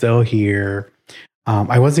 I'm still here.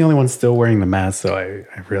 I was the only one still wearing the mask, so I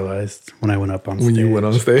realized when I went up on stage. When you went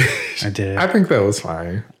on stage? I did. I think that was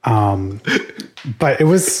fine. But it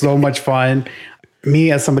was so much fun.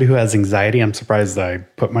 Me, as somebody who has anxiety, I'm surprised I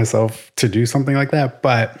put myself to do something like that.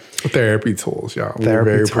 But therapy tools, y'all. We're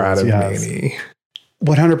very proud of Manny.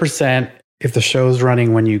 100%. If the show's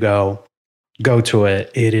running when you go to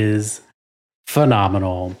it. It is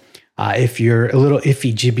phenomenal. If you're a little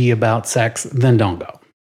iffy jibby about sex, then don't go.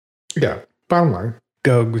 Yeah. Bottom line.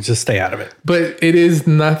 Go, just stay out of it. But it is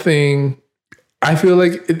nothing. I feel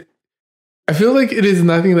like it is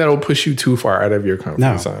nothing that will push you too far out of your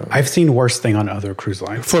comfort zone. I've seen worse thing on other cruise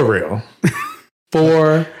lines. For real.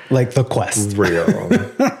 For like the Quest. Real.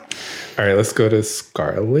 All right, let's go to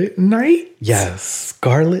Scarlet Night. Yes,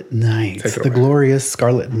 Scarlet Night. The glorious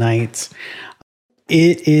Scarlet Night.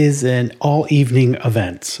 It is an all-evening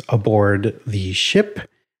event aboard the ship.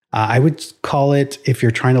 I would call it, if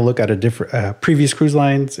you're trying to look at a different previous cruise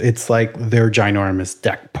lines, it's like their ginormous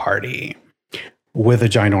deck party with a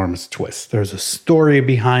ginormous twist. There's a story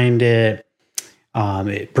behind it.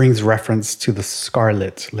 It brings reference to the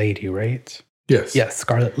Scarlet Lady, right? Yes. Yes,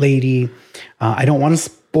 Scarlet Lady. I don't want to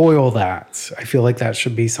spoil that. I feel like that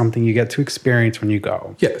should be something you get to experience when you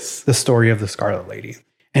go. Yes. The story of the Scarlet Lady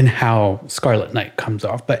and how Scarlet Night comes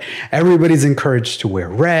off. But everybody's encouraged to wear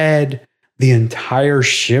red. The entire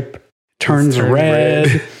ship turns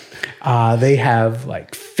red. They have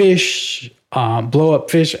like fish, blow up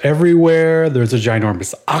fish everywhere. There's a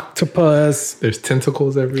ginormous octopus. There's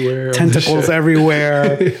tentacles everywhere.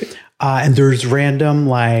 And there's random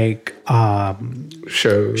like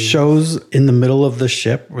shows in the middle of the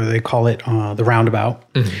ship where they call it the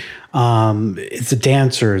roundabout. Mm-hmm. It's the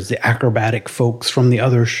dancers, the acrobatic folks from the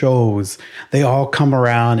other shows. They all come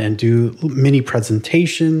around and do mini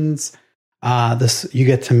presentations. You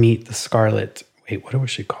get to meet the Scarlet Wait, what was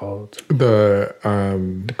she called? The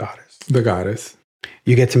goddess. The goddess.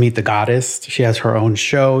 You get to meet the goddess. She has her own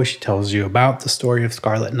show. She tells you about the story of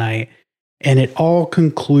Scarlet Knight. And it all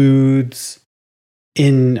concludes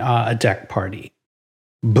in a deck party.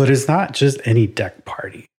 But it's not just any deck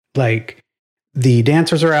party. Like, the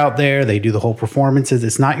dancers are out there. They do the whole performances.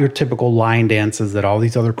 It's not your typical line dances that all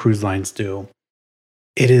these other cruise lines do.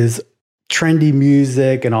 It is trendy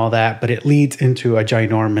music and all that, but it leads into a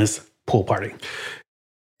ginormous pool party.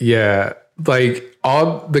 Yeah. Like,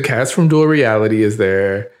 all the cast from Dual Reality is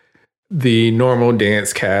there. The normal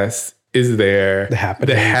dance cast is there. The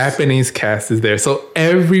Happenings cast is there. So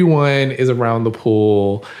everyone is around the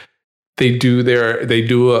pool. They do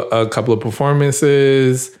a couple of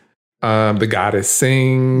performances. The goddess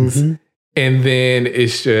sings, and then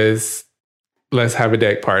it's just, let's have a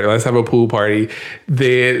deck party. Let's have a pool party.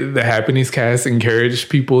 The Happenings cast encouraged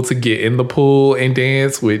people to get in the pool and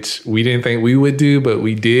dance, which we didn't think we would do, but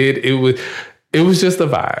we did. It was just a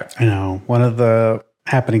vibe. I know. One of the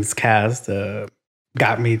Happenings cast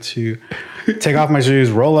got me to take off my shoes,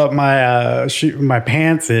 roll up my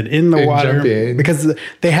pants and in the water, jump in. Because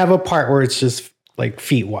they have a part where it's just like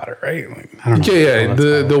feet water, right? Like, I don't know. Yeah.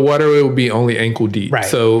 The water will be only ankle deep, right?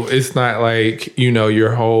 So it's not like,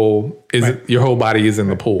 your whole body is in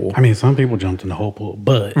the pool. I mean, some people jumped in the whole pool,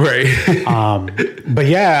 but right. But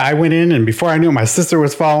yeah, I went in, and before I knew it, my sister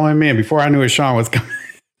was following me, and before I knew it, Sean was coming.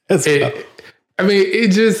 The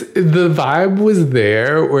vibe was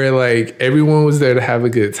there where like everyone was there to have a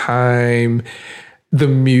good time. The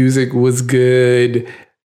music was good.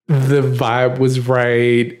 The vibe was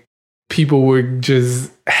right. People were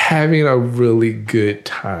just having a really good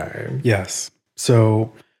time. Yes.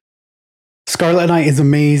 So Scarlet Knight is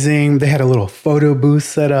amazing. They had a little photo booth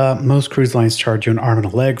set up. Most cruise lines charge you an arm and a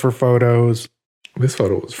leg for photos. This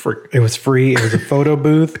photo was free. It was free. It was a photo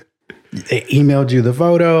booth. They emailed you the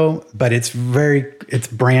photo, but it's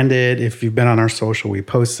branded. If you've been on our social, we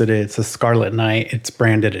posted it. It's a Scarlet Knight. It's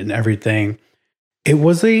branded and everything. It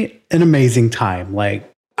was an amazing time.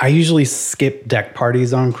 Like, I usually skip deck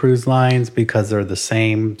parties on cruise lines because they're the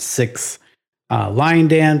same 6 line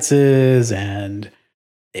dances, and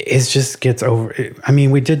it just gets over. I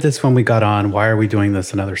mean, we did this when we got on. Why are we doing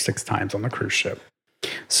this another 6 times on the cruise ship?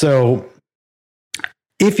 So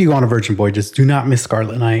if you go on a Virgin Voyages, do not miss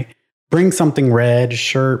Scarlet Knight. Bring something red,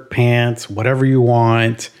 shirt, pants, whatever you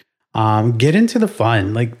want. Get into the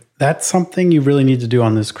fun. Like, that's something you really need to do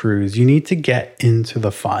on this cruise. You need to get into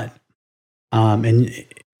the fun.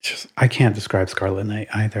 I can't describe Scarlet Knight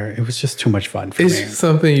either. It was just too much fun for me. It's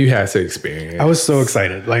something you have to experience. I was so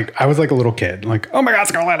excited. Like, I was like a little kid. Like, oh my God,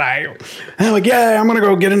 Scarlet Knight. And I'm like, yeah, I'm going to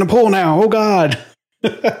go get in the pool now. Oh God.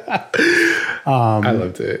 I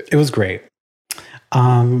loved it. It was great.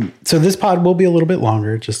 So this pod will be a little bit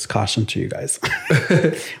longer, just caution to you guys.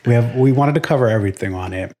 We wanted to cover everything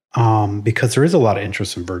on it, because there is a lot of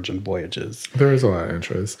interest in Virgin Voyages. There is a lot of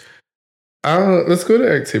interest. Let's go to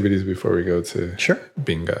activities before we go to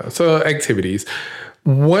bingo. So activities.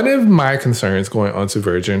 One of my concerns going onto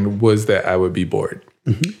Virgin was that I would be bored,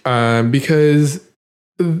 because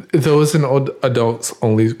those an adults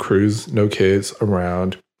only cruise, no kids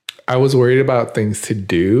around. I was worried about things to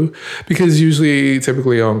do, because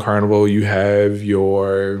typically on Carnival, you have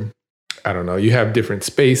you have different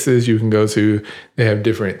spaces you can go to. They have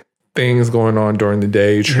different things going on during the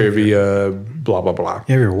day, trivia, blah, blah, blah.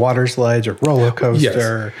 You have your water slides, your roller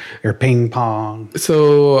coaster, your ping pong.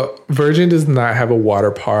 So Virgin does not have a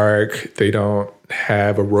water park. They don't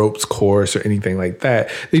have a ropes course or anything like that.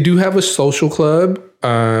 They do have a social club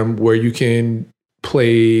where you can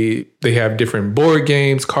play. They have different board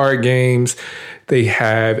games, card games. They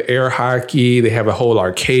have air hockey. They have a whole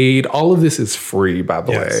arcade. All of this is free, by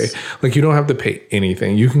the way. Like, you don't have to pay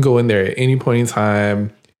anything. You can go in there at any point in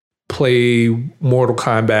time, play Mortal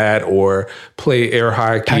Kombat or play air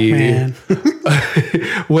hockey,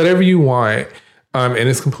 whatever you want. And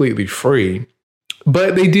it's completely free.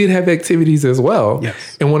 But they did have activities as well.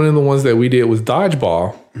 Yes. And one of the ones that we did was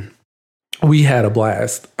dodgeball. We had a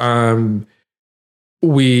blast.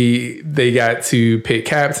 They got to pick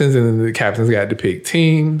captains, and then the captains got to pick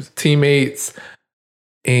teammates.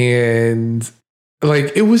 And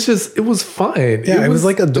like, it was fun. Yeah, it was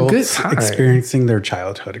like adults experiencing their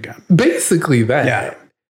childhood again. Basically that. Yeah.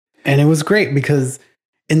 And it was great because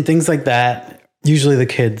in things like that, usually the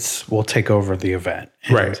kids will take over the event.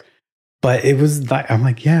 Right. But it was like, I'm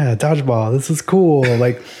like, yeah, dodgeball, this is cool.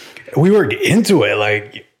 Like, we were into it.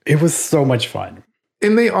 Like, it was so much fun.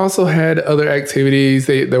 And they also had other activities.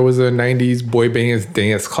 There was a 90s boy bands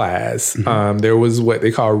dance class. There was what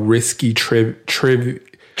they call risky trivia.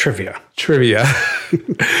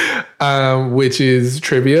 which is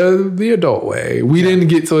trivia the adult way. We didn't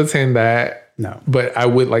get to attend that. No. But I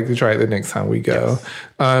would like to try it the next time we go.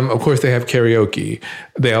 Yes. Of course, they have karaoke.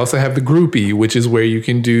 They also have the groupie, which is where you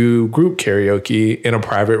can do group karaoke in a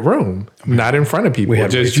private room, not in front of people.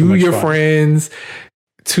 Just you, your friends,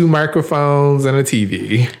 2 microphones, and a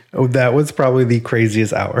TV. Oh, that was probably the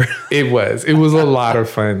craziest hour. It was. It was a lot of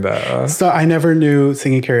fun, though. So I never knew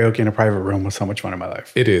singing karaoke in a private room was so much fun in my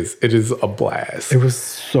life. It is. It is a blast. It was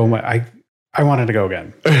so much. I wanted to go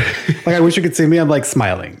again. Like, I wish you could see me. I'm like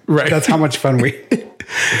smiling. Right. That's how much fun we.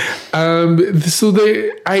 So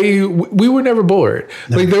we were never bored.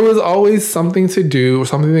 No. Like, there was always something to do, or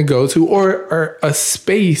something to go to, or a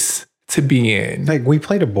space to be in. Like, we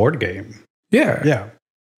played a board game. Yeah. Yeah.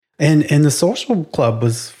 And the social club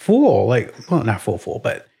was full. Like, well, not full,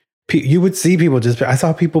 but you would see people I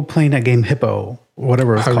saw people playing that game Hippo,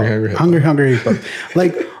 whatever it's called. Hungry Hippo.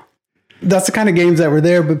 Like, that's the kind of games that were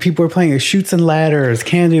there, but people were playing Chutes and Ladders,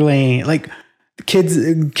 Candy Lane, like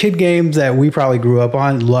kid games that we probably grew up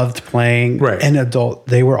on, loved playing. Right. And adult,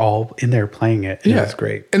 they were all in there playing it. Yeah. It was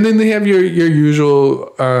great. And then they have your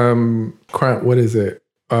usual what is it?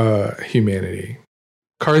 Humanity.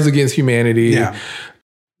 Cards Against Humanity. Yeah.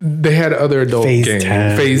 They had other adult games.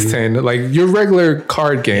 Phase 10, like your regular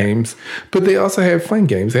card games, but they also had fun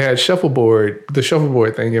games. They had the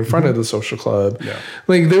shuffleboard thing in front of the social club. Yeah.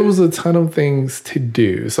 Like, there was a ton of things to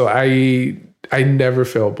do. So I never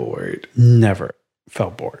felt bored. Never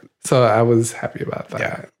felt bored. So I was happy about that.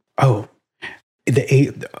 Yeah. Oh,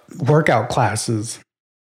 the workout classes,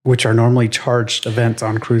 which are normally charged events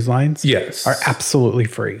on cruise lines, yes, are absolutely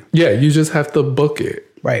free. Yeah, you just have to book it.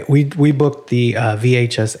 Right. We booked the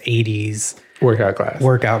VHS 80s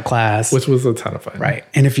workout class, which was a ton of fun. Right.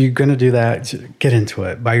 And if you're going to do that, get into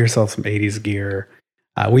it. Buy yourself some 80s gear.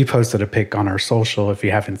 We posted a pic on our social if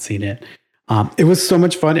you haven't seen it. It was so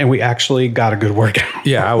much fun, and we actually got a good workout.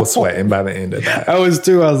 Yeah, I was sweating by the end of that. I was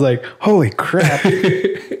too. I was like, holy crap.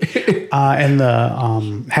 And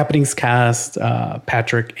the Happenings cast,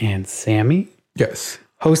 Patrick and Sammy. Yes.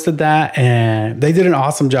 Hosted that, and they did an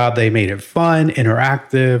awesome job. They made it fun,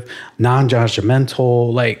 interactive,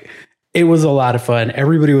 non-judgmental. Like, it was a lot of fun.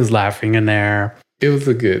 Everybody was laughing in there. It was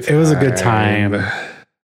a good time. It was a good time.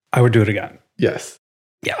 I would do it again. Yes.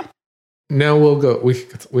 Yeah. Now we'll go. We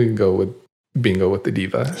can go with bingo with the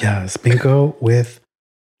diva. Yes, bingo with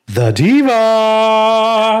the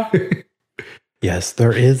diva. Yes,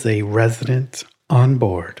 there is a resident on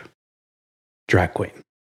board drag queen.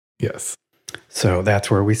 Yes. So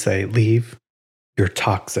that's where we say, leave your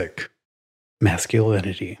toxic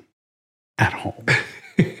masculinity at home.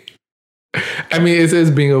 I mean, it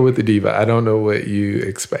says bingo with the diva. I don't know what you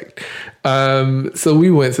expect. So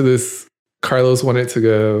we went to this. Carlos wanted to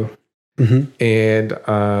go, and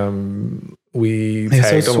we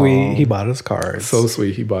tagged along. Sweet. He bought us cards. So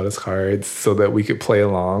sweet. He bought us cards so that we could play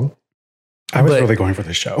along. I was really going for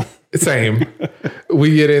the show. Same.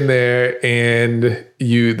 We get in there, and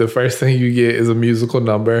the first thing you get is a musical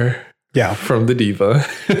number. Yeah, from the diva.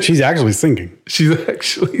 She's actually singing.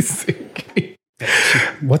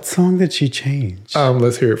 What song did she change?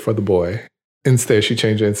 Let's Hear It for the Boy. Instead, she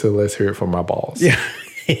changed it into Let's Hear It for My Balls. Yeah.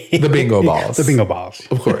 The bingo balls. The bingo balls.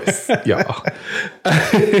 Of course. Y'all.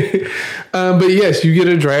 But yes, you get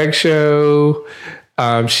a drag show.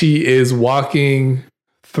 She is walking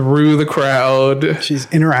through the crowd. She's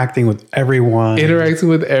interacting with everyone.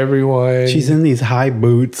 She's in these high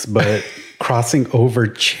boots, but crossing over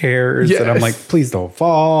chairs. Yes. And I'm like, please don't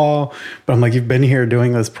fall. But I'm like, you've been here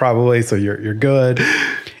doing this probably, so you're good.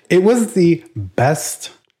 It was the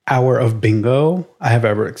best hour of bingo I have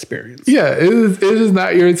ever experienced. Yeah, it is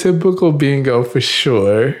not your typical bingo for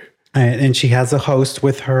sure. And she has a host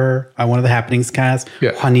with her, one of the Happenings cast.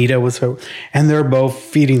 Yeah. Juanita was her. And they're both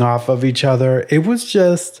feeding off of each other. It was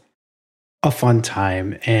just a fun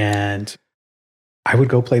time. And I would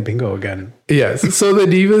go play bingo again. Yes. So the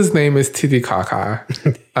diva's name is Titicaca.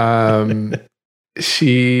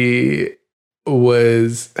 She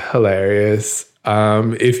was hilarious.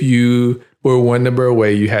 If you were one number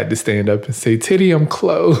away, you had to stand up and say, "Titty, I'm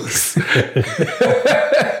close."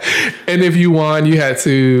 And if you won,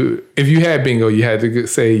 if you had bingo, you had to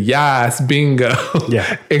say, "Yes, bingo."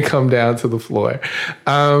 Yeah. And come down to the floor.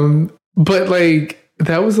 But like,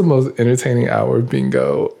 that was the most entertaining hour of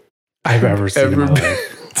bingo I've ever seen in my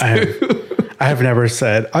life. I have never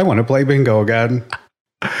said, I want to play bingo again.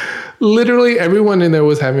 Literally everyone in there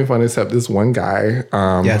was having fun except this one guy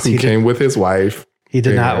who came with his wife. He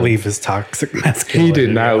did not leave his toxic masculinity. He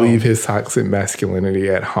did not leave his toxic masculinity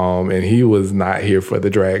at home, and he was not here for the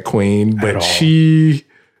drag queen, but she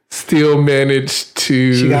still managed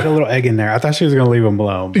to. She got a little egg in there. I thought she was going to leave him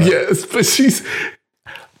alone. But. Yes, but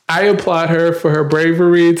I applaud her for her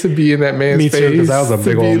bravery to be in that man's face. Me too, because that was a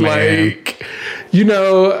big old man. Like, you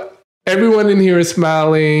know, everyone in here is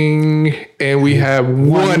smiling and we have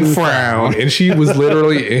one frown. And she was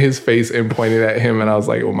literally in his face and pointed at him. And I was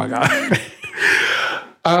like, oh my God.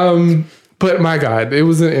 But my God, it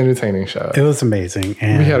was an entertaining show. It was amazing.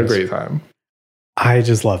 And we had a great time. I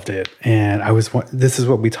just loved it. And this is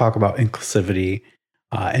what we talk about, inclusivity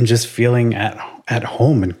and just feeling at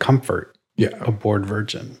home and comfort. Yeah. Aboard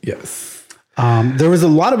Virgin. Yes. There was a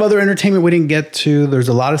lot of other entertainment we didn't get to. There's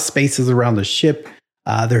a lot of spaces around the ship.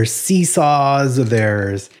 There's seesaws.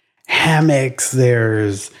 There's hammocks.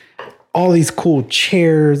 There's all these cool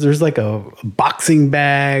chairs. There's like a boxing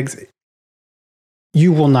bags.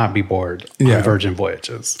 You will not be bored on Virgin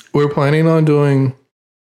Voyages. We're planning on doing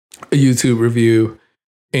a YouTube review,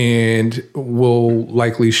 and we'll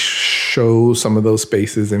likely show some of those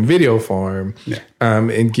spaces in video form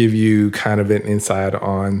and give you kind of an insight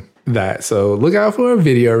on that. So look out for a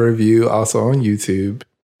video review also on YouTube.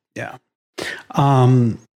 Yeah.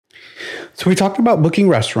 So we talked about booking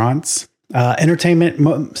restaurants, entertainment,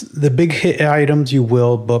 the big hit items you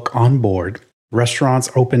will book on board. Restaurants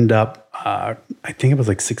opened up, I think it was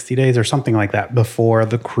like 60 days or something like that before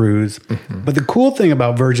the cruise. Mm-hmm. But the cool thing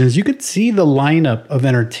about Virgin is you could see the lineup of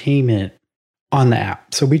entertainment on the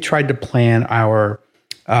app. So we tried to plan our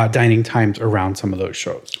dining times around some of those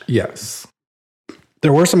shows. Yes.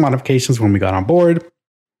 There were some modifications when we got on board,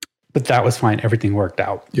 but that was fine. Everything worked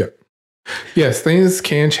out. Yep. Yes, things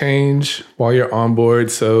can change while you're on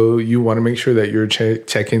board. So you want to make sure that you're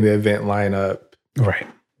checking the event lineup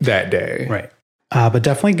that day. Right. But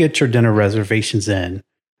definitely get your dinner reservations in,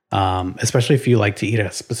 especially if you like to eat at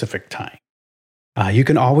a specific time. You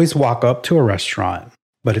can always walk up to a restaurant,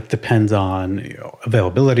 but it depends on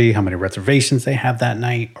availability, how many reservations they have that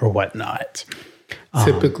night or whatnot.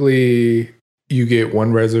 Typically, you get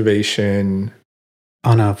one reservation.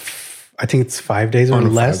 On I think it's 5 days or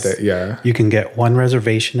less. 5 days, You can get one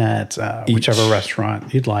reservation at whichever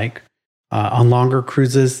restaurant you'd like. On longer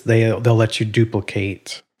cruises, they'll let you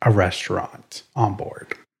duplicate a restaurant on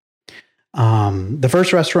board. The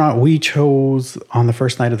first restaurant we chose on the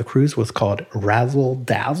first night of the cruise was called Razzle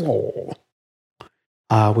Dazzle,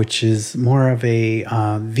 which is more of a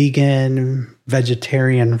vegan,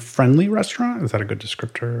 vegetarian friendly restaurant. Is that a good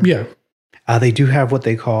descriptor? Yeah. They do have what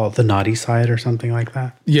they call the naughty side or something like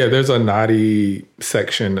that. Yeah, there's a naughty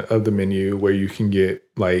section of the menu where you can get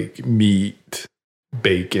like meat,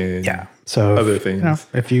 bacon, so other things.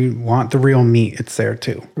 If you want the real meat, it's there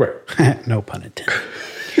too. Right. No pun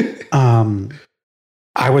intended.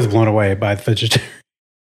 I was blown away by the vegetarian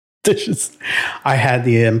dishes. I had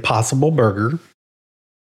the Impossible Burger,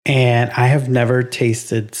 and I have never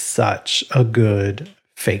tasted such a good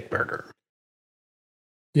fake burger.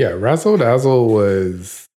 Yeah, Razzle Dazzle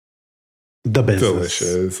was the business.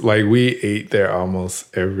 Delicious. Like we ate there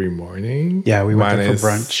almost every morning. Yeah, we went there for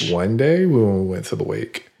brunch. One day when we went to the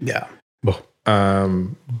wake. Yeah. But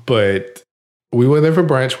we went there for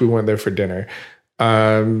brunch. We went there for dinner.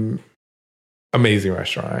 Amazing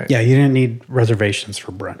restaurant. Yeah, you didn't need reservations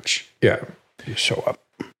for brunch. Yeah. You show up.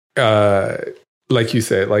 Like you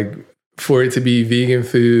said, like for it to be vegan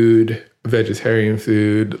food, vegetarian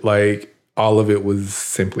food, like all of it was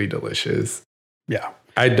simply delicious. Yeah.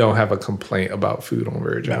 I don't have a complaint about food on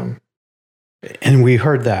Virgin. No. And we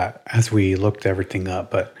heard that as we looked everything up,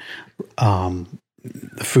 but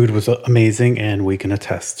the food was amazing and we can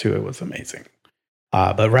attest to it was amazing.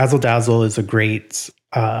 But Razzle Dazzle is a great,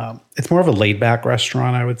 it's more of a laid back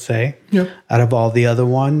restaurant, I would say, out of all the other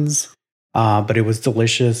ones. But it was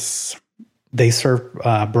delicious. They serve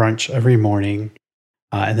brunch every morning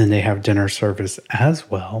and then they have dinner service as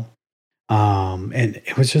well. And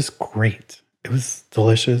it was just great. It was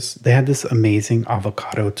delicious. They had this amazing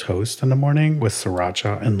avocado toast in the morning with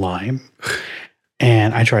sriracha and lime.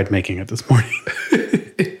 And I tried making it this morning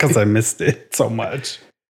because I missed it so much.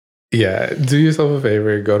 Yeah. Do yourself a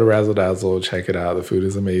favor. Go to Razzle Dazzle. Check it out. The food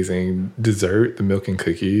is amazing. Dessert, the milk and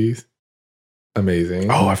cookies.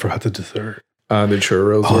 Amazing. Oh, I forgot the dessert. The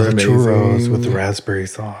churros were amazing. Churros with the raspberry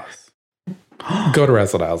sauce. Go to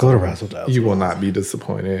Razzle Dazzle. Go to Razzle Dazzle. You will not be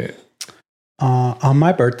disappointed. On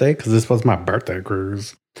my birthday, because this was my birthday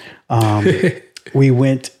cruise, we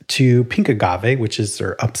went to Pink Agave, which is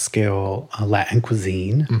their upscale Latin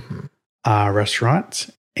cuisine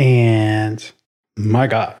restaurant. And my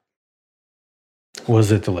God,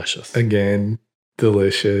 was it delicious. Again,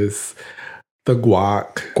 delicious. The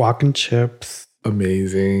guac. Guac and chips.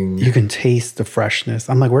 amazing. You can taste the freshness.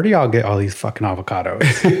 I'm like, where do y'all get all these fucking avocados?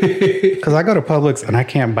 Because I go to Publix and I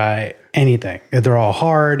can't buy anything. They're all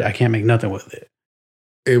hard. I can't make nothing with it.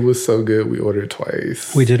 It was so good. We ordered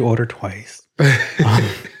twice. We did order twice.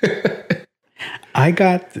 I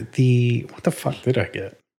got what the fuck did I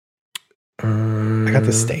get? I got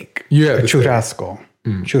the steak. Yeah, the churrasco.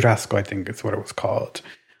 Churrasco, I think is what it was called.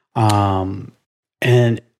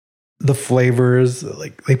 And the flavors,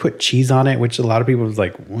 like they put cheese on it, which a lot of people was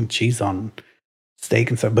like, well, cheese on steak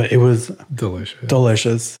and stuff, but it was delicious.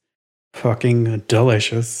 Delicious. Fucking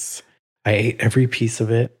delicious. I ate every piece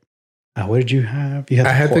of it. What did you have?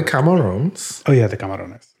 I had the camarones. Oh, yeah, the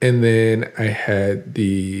camarones. And then I had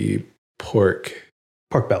the pork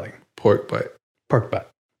belly. Pork butt. Pork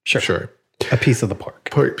butt. Sure. A piece of the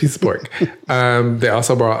pork. Piece of pork. They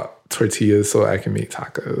also brought tortillas so I can make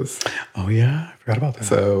tacos. Oh, yeah. I forgot about that.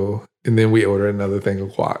 So, and then we ordered another thing of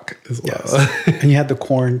guac as well. Yes. And you had the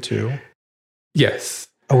corn too? Yes.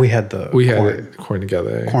 Oh, we had corn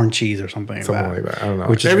together. Corn cheese or something like that. I don't know.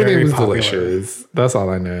 Which everything was delicious. That's all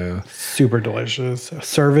I know. Super delicious.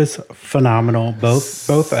 Service phenomenal.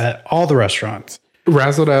 Both at all the restaurants.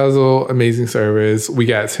 Razzle dazzle, amazing service. We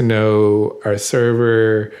got to know our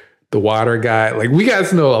server, the water guy. Like, we got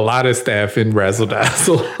to know a lot of staff in Razzle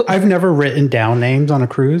Dazzle. I've never written down names on a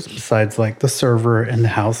cruise besides like the server and the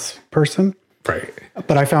house person. Right.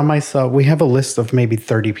 But I found myself, we have a list of maybe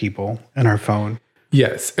 30 people in our phone.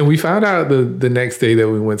 Yes. And we found out the next day that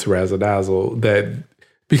we went to Razzle Dazzle that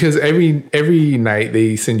because every night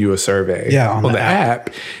they send you a survey on the app.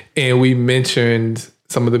 And we mentioned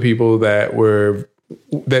some of the people that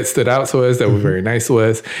stood out to us, that were very nice to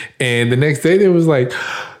us. And the next day they was like,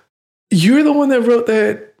 you're the one that wrote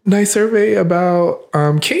that nice survey about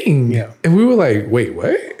King. Yeah. And we were like, wait,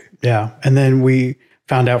 what? Yeah. And then we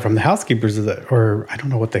found out from the housekeepers or I don't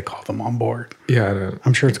know what they call them on board. Yeah.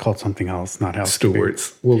 I'm sure it's called something else, not housekeeping.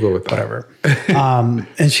 Stewards. We'll go with that. Whatever.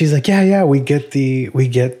 And she's like, yeah, we get the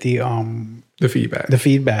feedback. The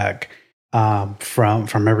feedback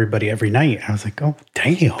from everybody every night. I was like, oh,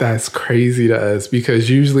 damn. That's crazy to us because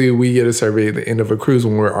usually we get a survey at the end of a cruise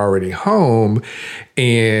when we're already home.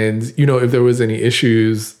 And, if there was any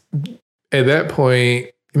issues at that point,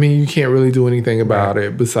 I mean, you can't really do anything about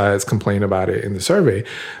it besides complain about it in the survey.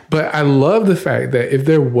 But I love the fact that if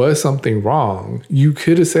there was something wrong, you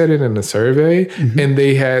could have said it in the survey and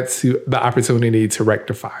they had the opportunity to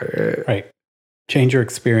rectify it. Right. Change your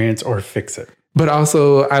experience or fix it. But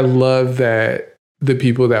also, I love that the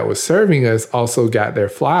people that was serving us also got their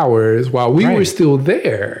flowers while we were still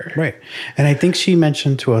there. Right. And I think she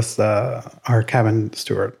mentioned to us, our cabin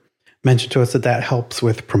steward mentioned to us that helps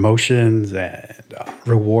with promotions and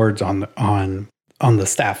rewards on the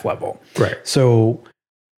staff level. Right. So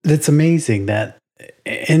it's amazing that,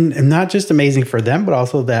 and not just amazing for them, but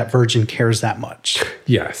also that Virgin cares that much.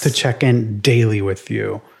 Yes. To check in daily with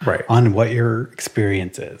you. Right. On what your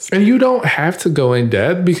experience is. And you don't have to go in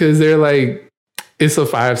depth because they're like, it's a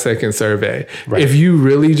 5-second survey. Right. If you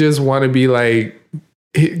really just want to be like,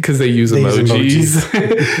 because they use emojis.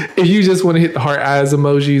 If you just want to hit the heart eyes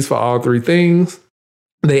emojis for all 3 things,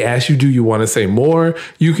 they ask you, do you want to say more?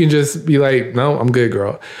 You can just be like, no, I'm good,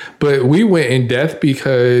 girl. But we went in depth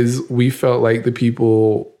because we felt like the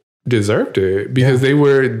people deserved it because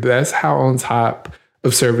that's how on top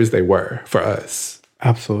of service they were for us.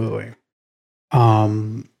 Absolutely.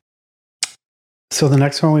 So the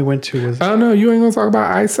next one we went to was... Oh, no, you ain't going to talk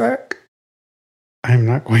about Isaac? I'm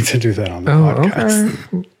not going to do that on the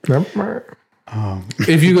podcast. Okay. Never mind.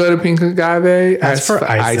 If you go to Pink Agave, ask for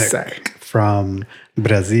Isaac. From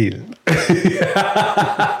Brazil.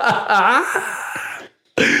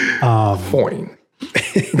 Fine.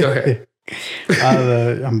 Go ahead.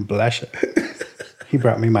 I'm blushing. He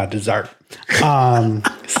brought me my dessert.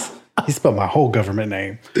 He spelled my whole government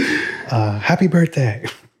name. Happy birthday.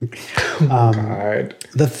 God.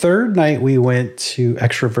 The third night we went to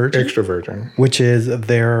Extra Virgin, which is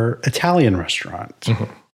their Italian restaurant.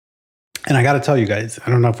 Mm-hmm. And I got to tell you guys, I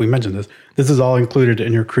don't know if we mentioned this. This is all included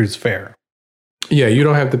in your cruise fare. Yeah, you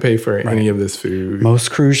don't have to pay for any of this food. Most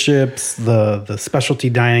cruise ships, the specialty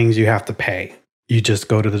dinings, you have to pay. You just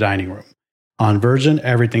go to the dining room. On Virgin,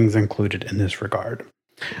 everything's included in this regard.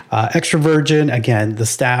 Extra Virgin, again, the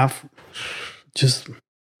staff, just...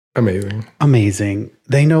 Amazing.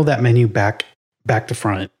 They know that menu back to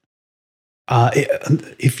front.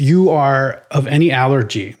 If you are of any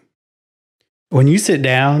allergy, when you sit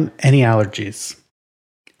down, any allergies.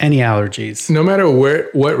 No matter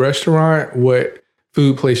what restaurant, what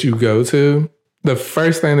food place you go to, the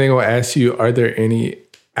first thing they're going to ask you, are there any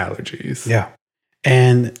allergies? Yeah.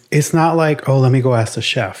 And it's not like, oh, let me go ask the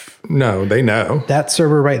chef. No, they know. That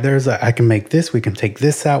server right there is like, I can make this. We can take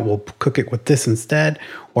this out. We'll cook it with this instead.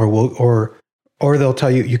 Or they'll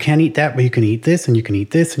tell you, you can't eat that, but you can eat this, and you can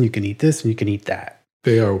eat this, and you can eat this, and you can eat that.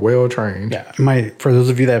 They are well trained. Yeah. For those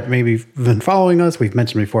of you that maybe been following us, we've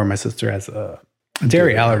mentioned before, my sister has a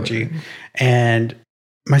dairy allergy. And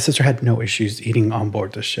my sister had no issues eating on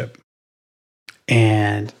board the ship.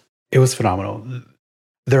 And it was phenomenal.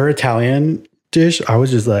 Their Italian dish, I was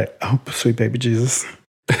just like, oh, sweet baby Jesus.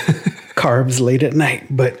 Carbs late at night,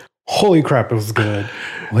 but holy crap, it was good.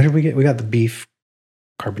 What did we get? We got the beef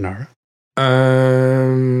carbonara. I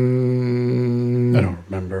don't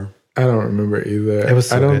remember. I don't remember either. It was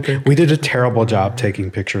so good. We did a terrible job taking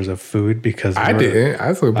pictures of food because I didn't.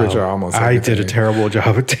 I took a picture of almost I everything. did a terrible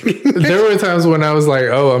job of taking pictures. There were times when I was like,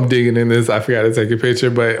 oh, I'm digging in this. I forgot to take a picture,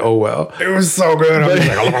 but oh well. It was so good. I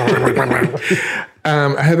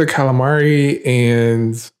had the calamari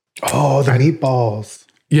and the meatballs.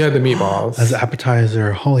 Yeah, the meatballs. As an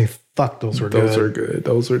appetizer. Holy fuck, those were good. Those are good.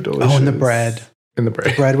 Those are delicious. Oh, and the bread. The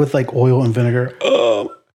bread with like oil and vinegar.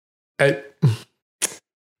 Oh.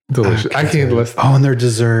 Delicious. I can't listen. Oh, and their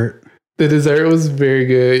dessert. The dessert was very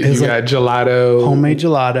good. You got gelato. Homemade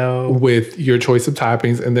gelato. With your choice of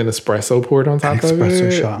toppings and then espresso poured on top of it.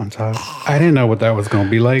 Espresso shot on top. I didn't know what that was going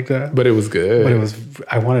to be like that. But it was good.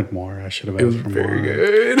 I wanted more. I should have asked for more. It was very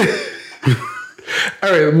good.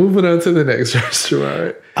 All right, moving on to the next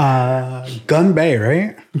restaurant. Gunbae,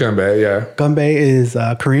 right? Gunbae, yeah. Gunbae is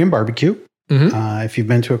Korean barbecue. Mm-hmm. If you've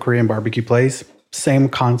been to a Korean barbecue place, same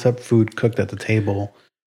concept, food cooked at the table.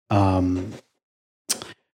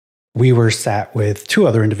 We were sat with two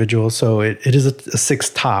other individuals, so it is a 6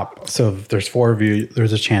 top. So if there's 4 of you,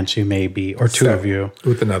 there's a chance you may be, or 2 of you.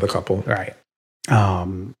 With another couple. Right.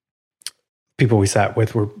 People we sat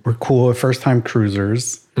with were cool, first-time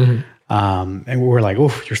cruisers. Mm-hmm. And we were like,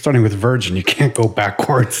 oh, you're starting with Virgin. You can't go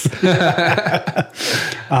backwards.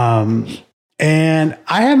 And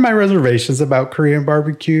I had my reservations about Korean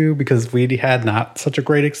barbecue because we had not such a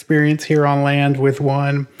great experience here on land with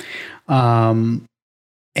one. And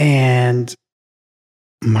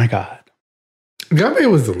my God.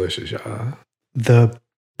 Gunbae was delicious, y'all. The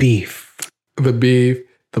beef, the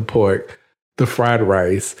pork, the fried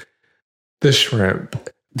rice, the shrimp.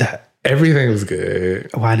 Everything was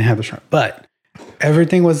good. Well, I didn't have the shrimp, but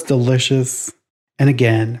everything was delicious. And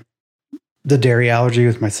again, the dairy allergy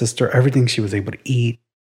with my sister, everything she was able to eat.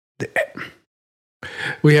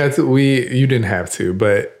 You didn't have to,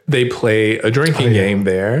 but they play a drinking game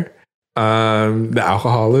there. The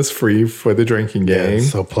alcohol is free for the drinking game. Yeah,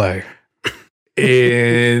 so play.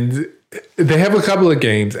 And they have a couple of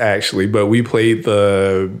games actually, but we played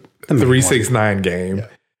the 3-6-9 game. Yeah.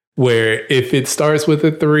 Where if it starts with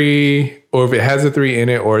a 3, or if it has a 3 in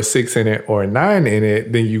it, or a 6 in it, or a 9 in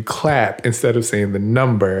it, then you clap instead of saying the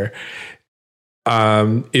number.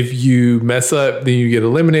 If you mess up, then you get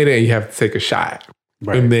eliminated and you have to take a shot.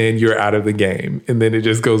 Right. And then you're out of the game. And then it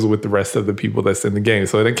just goes with the rest of the people that's in the game.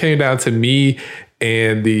 So it came down to me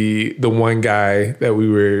and the one guy that we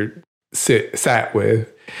were sat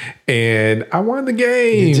with. And I won the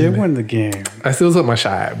game. You did win the game. I still took my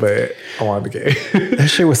shot, but I won the game. That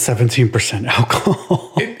shit was 17%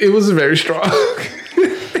 alcohol. It was very strong.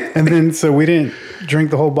 And then, so we didn't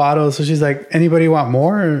drink the whole bottle. So she's like, anybody want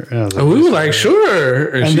more? And we were like,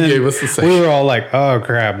 sure. And she gave us the same. We were all like, oh,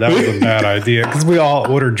 crap, that was a bad idea. Because we all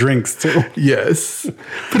ordered drinks too. Yes.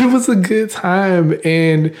 But it was a good time.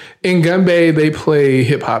 And in Gunbae, they play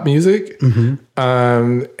hip hop music.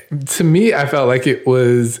 Mm-hmm. To me, I felt like it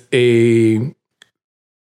was I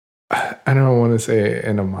don't want to say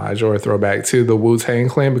an homage or a throwback to the Wu-Tang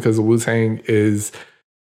Clan, because the Wu-Tang is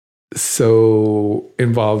so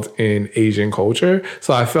involved in Asian culture.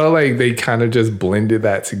 So I felt like they kind of just blended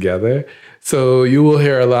that together. So you will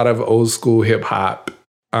hear a lot of old school hip hop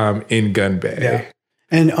in Gunbae. Yeah.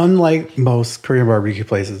 And unlike most Korean barbecue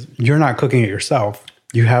places, you're not cooking it yourself.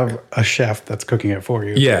 You have a chef that's cooking it for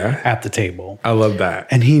you. Yeah. At the table. I love that.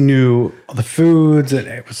 And he knew the foods, and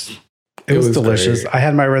it was delicious. Great. I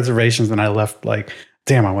had my reservations and I left like,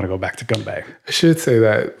 damn, I want to go back to Gunbae. I should say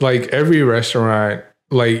that. Like every restaurant,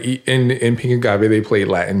 like in Pink Agave, they play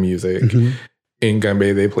Latin music. Mm-hmm. In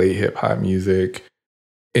Gunbae, they play hip hop music.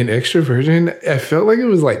 In Extra Virgin, I felt like it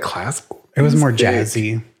was like classical. It was more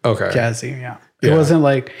jazzy. Okay. Jazzy, yeah. It wasn't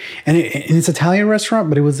like, and it's an Italian restaurant,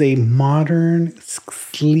 but it was a modern,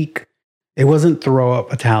 sleek. It wasn't throw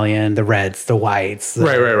up Italian, the reds, the whites.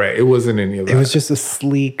 Right. It wasn't any of that. It was just a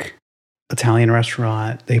sleek Italian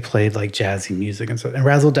restaurant. They played like jazzy music and stuff. And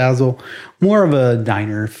Razzle Dazzle, more of a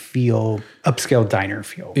diner feel, upscale diner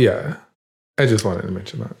feel. Yeah. I just wanted to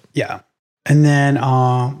mention that. Yeah. And then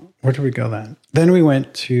where did we go then? Then we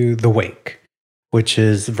went to the Wake, which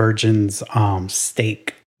is Virgin's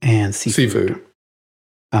steak and seafood.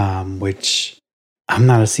 Which I'm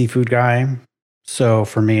not a seafood guy. So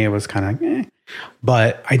for me, it was kind of eh.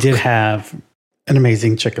 But I did have an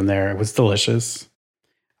amazing chicken there. It was delicious.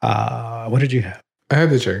 What did you have? I had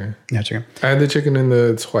the chicken. Yeah, chicken. I had the chicken and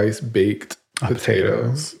the twice baked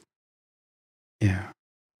potatoes. Yeah.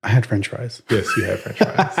 I had French fries. Yes, you had French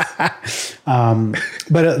fries.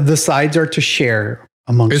 But the sides are to share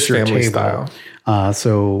amongst It's your family table. style.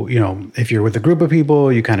 So, if you're with a group of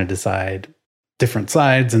people, you kind of decide different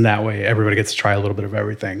sides, and that way everybody gets to try a little bit of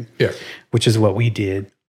everything. Yeah. Which is what we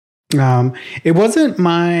did. It wasn't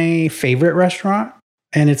my favorite restaurant,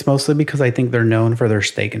 and it's mostly because I think they're known for their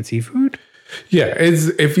steak and seafood. Yeah,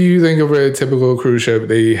 if you think of a typical cruise ship,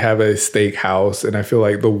 they have a steakhouse, and I feel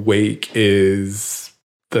like the Wake is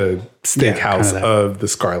the steakhouse of the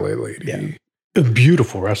Scarlet Lady. Yeah. A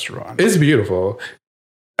beautiful restaurant. It's beautiful.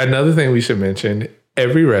 Another thing we should mention,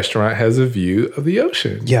 every restaurant has a view of the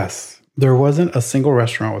ocean. Yes. There wasn't a single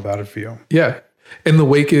restaurant without a view. Yeah. And the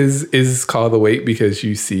Wake is called the Wake because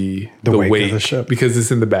you see the wake of the ship. Because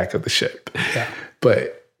it's in the back of the ship. Yeah.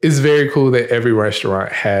 But it's very cool that every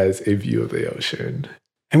restaurant has a view of the ocean.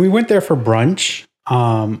 And we went there for brunch.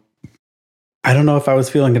 I don't know if I was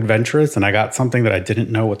feeling adventurous and I got something that I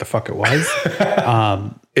didn't know what the fuck it was.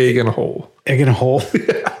 Egg in a hole. Egg in a hole.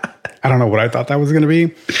 I don't know what I thought that was going to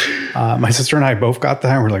be. My sister and I both got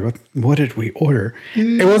that. And we're like, what did we order?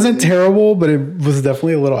 It wasn't terrible, but it was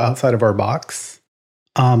definitely a little outside of our box.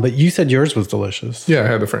 But you said yours was delicious. Yeah, I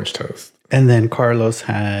had the French toast. And then Carlos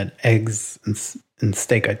had eggs and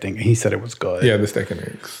steak, I think. And he said it was good. Yeah, the steak and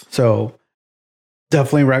eggs. So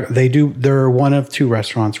definitely, they're one of two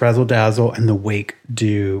restaurants, Razzle Dazzle and the Wake,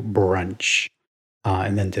 do brunch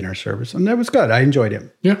and then dinner service. And that was good. I enjoyed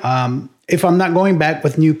it. Yeah. If I'm not going back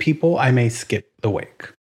with new people, I may skip the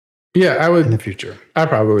Wake. Yeah, I would. In the future. I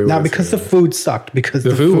probably would. Not because the food sucked, because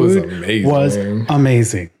the food was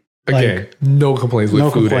amazing. Again, no complaints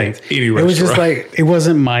with food at any restaurant. It was just like, it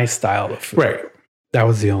wasn't my style of food. Right. That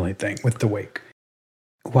was the only thing with the Wake.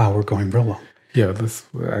 Wow, we're going real long. Yeah,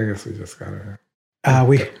 I guess we just gotta.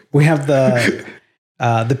 We have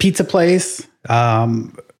the pizza place.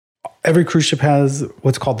 Every cruise ship has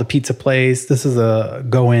what's called the pizza place. This is a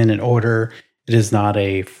go in and order. It is not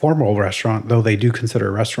a formal restaurant, though they do consider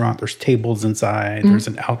a restaurant. There's tables inside. Mm-hmm. There's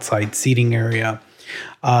an outside seating area.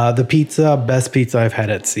 The pizza, best pizza I've had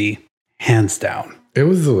at sea, hands down. It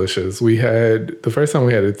was delicious. The first time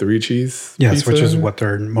we had a 3-cheese pizza, which is pizza. what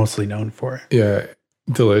they're mostly known for. Yeah,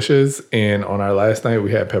 delicious. And on our last night,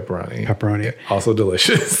 we had pepperoni. Also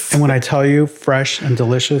delicious. And when I tell you fresh and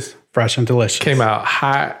delicious. Came out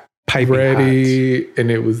hot. Piping ready, hot.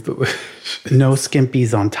 And it was delicious. No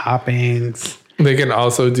skimpies on toppings. They can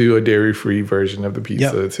also do a dairy-free version of the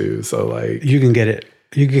pizza too. So like you can get it.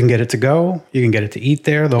 You can get it to go. You can get it to eat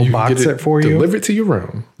there. They'll box it for you. Deliver it to your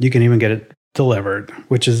room. You can even get it delivered,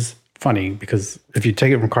 which is funny because if you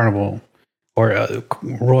take it from Carnival or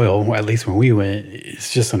Royal, at least when we went,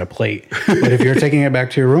 it's just on a plate. But if you're taking it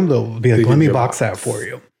back to your room, they'll be like, let me box that for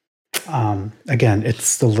you. Again,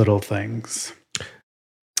 it's the little things.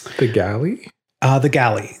 The galley? The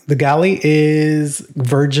galley. The galley is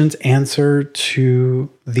Virgin's answer to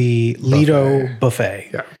the Lido buffet.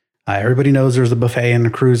 Yeah. Everybody knows there's a buffet in the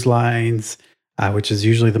cruise lines, which is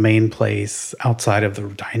usually the main place outside of the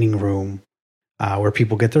dining room where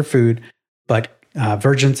people get their food. But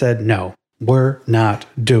Virgin said, no, we're not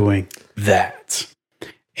doing that.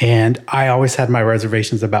 And I always had my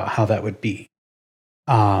reservations about how that would be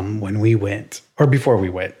when we went or before we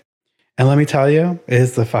went. And let me tell you,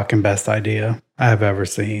 it's the fucking best idea I've ever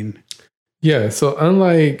seen. Yeah. So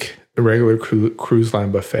unlike a regular cruise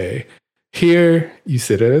line buffet, here you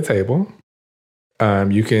sit at a table. They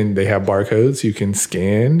have barcodes. You can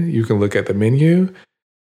scan. You can look at the menu,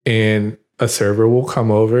 and a server will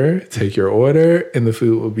come over, take your order, and the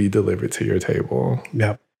food will be delivered to your table.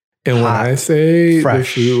 Yep. And when I say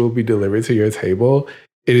fresh. The food will be delivered to your table,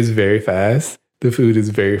 it is very fast. The food is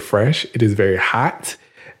very fresh. It is very hot.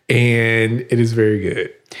 And it is very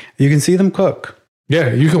good. You can see them cook.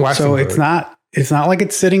 Yeah, you can watch them cook. So it's not like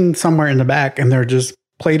it's sitting somewhere in the back and they're just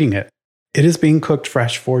plating it. It is being cooked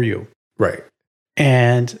fresh for you. Right.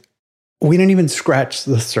 And we didn't even scratch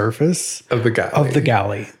the surface of the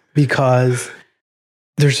galley because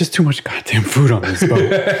there's just too much goddamn food on this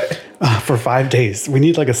boat for 5 days. We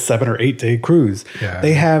need like a 7 or 8 day cruise. Yeah.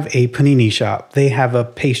 They have a panini shop. They have a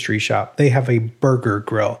pastry shop. They have a burger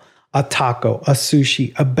grill, a taco, a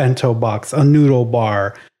sushi, a bento box, a noodle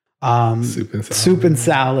bar, Soup and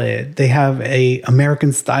salad. They have a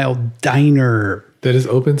American style diner that is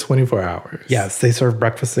open 24 hours. Yes, they serve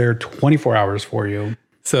breakfast there 24 hours for you.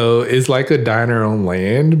 So it's like a diner on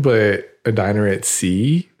land, but a diner at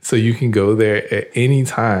sea. So you can go there at any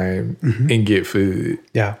time and get food.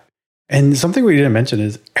 Yeah. And something we didn't mention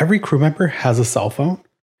is every crew member has a cell phone.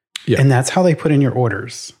 Yeah. And that's how they put in your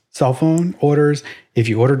orders. Cell phone orders. If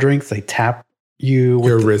you order drinks, they tap you with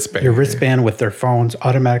your wristband with their phones,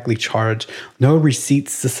 automatically charged. No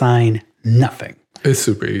receipts to sign, nothing. It's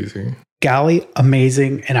super easy. Galley,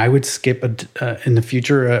 amazing. And I would skip in the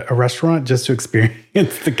future a restaurant just to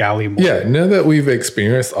experience the galley more. Yeah, now that we've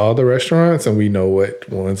experienced all the restaurants and we know what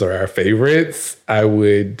ones are our favorites, I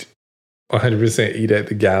would 100% eat at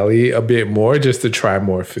the galley a bit more just to try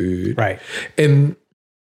more food. Right. And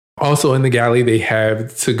also in the galley, they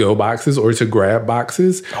have to-go boxes or to-grab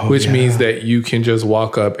boxes, which means that you can just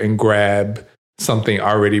walk up and grab something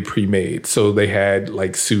already pre-made. So they had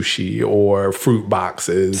like sushi or fruit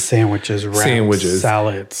boxes, sandwiches,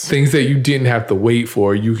 salads, things that you didn't have to wait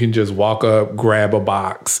for. You can just walk up, grab a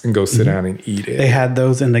box, and go sit down and eat it. They had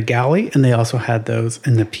those in the galley, and they also had those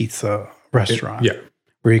in the pizza restaurant.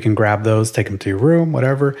 Where you can grab those, take them to your room,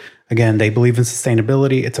 whatever. Again, they believe in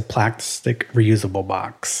sustainability. It's a plastic reusable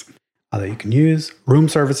box that you can use. Room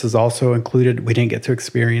service is also included. We didn't get to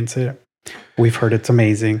experience it. We've heard it's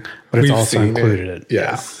amazing, but it's also included.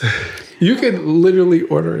 Yes. Yeah. You can literally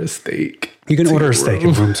order a steak. You can order a steak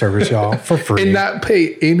in room service, y'all, for free. And not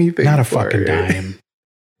pay anything. Not a fucking dime.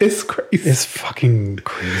 It's crazy. It's fucking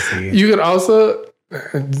crazy. You can also,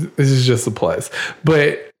 this is just a plus,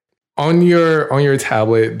 but on your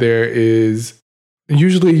tablet, there is,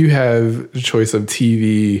 usually you have the choice of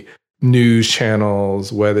TV, news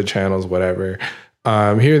channels, weather channels, whatever.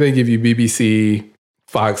 Here they give you BBC,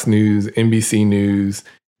 Fox News, NBC News,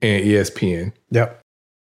 and ESPN. Yep.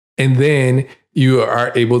 And then you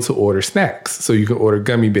are able to order snacks. So you can order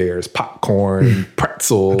gummy bears, popcorn,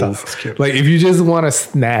 pretzels. Like if you just want a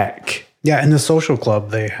snack. Yeah, in the social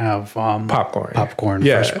club, they have popcorn.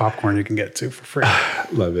 Fresh popcorn you can get to for free.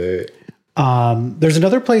 Love it. There's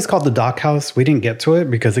another place called the Dock House. We didn't get to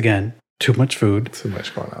it because, again, too much food. Too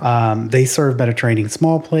much going on. They serve Mediterranean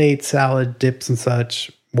small plates, salad, dips, and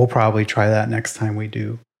such. We'll probably try that next time we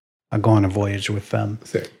do go on a voyage with them.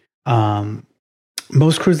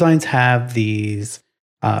 Most cruise lines have these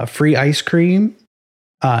free ice cream.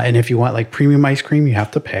 And if you want like premium ice cream, you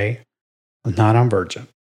have to pay. Not on Virgin.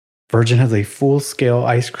 Virgin has a full-scale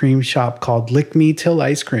ice cream shop called Lick Me Till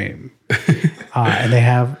Ice Cream. And they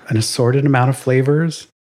have an assorted amount of flavors.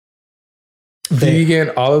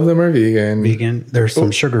 Vegan. All of them are vegan. Vegan. There's some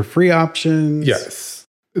sugar-free options. Yes.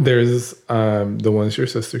 There's the ones your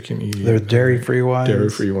sister can eat. There's dairy-free ones.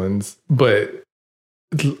 Dairy-free ones. But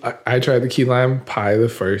I tried the key lime pie the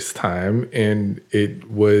first time, and it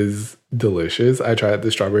was delicious. I tried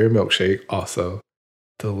the strawberry milkshake, also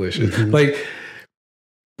delicious. Like,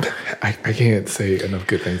 I can't say enough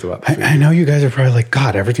good things about the food. I know you guys are probably like,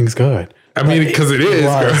 God, everything's good. I mean, because it is.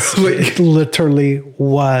 It literally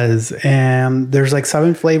was. And there's like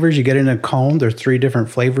 7 flavors. You get in a cone. There's 3 different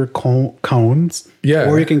flavor cones. Yeah.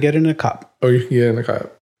 Or you can get in a cup. Or you can get in a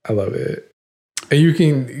cup. I love it.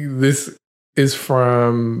 And this is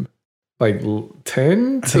from like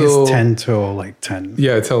 10 I think it's 10 till like 10.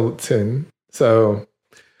 Yeah, till 10. So.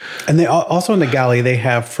 And they also in the galley, they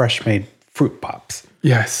have fresh made fruit pops.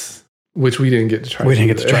 Yes. Which we didn't get to try. We didn't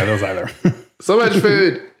get to try those either. So much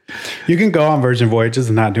food. You can go on Virgin Voyages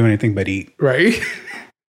and not do anything but eat. Right.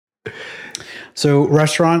 So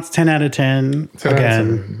restaurants, 10 out of 10. 10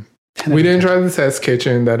 again. 10 we didn't try the Test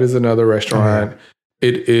Kitchen. That is another restaurant.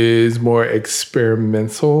 It is more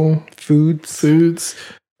experimental foods.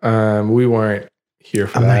 We weren't here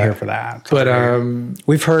for that. I'm not here for that. But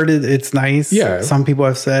we've heard it's nice. Yeah. Some people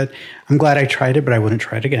have said, I'm glad I tried it, but I wouldn't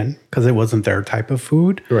try it again because it wasn't their type of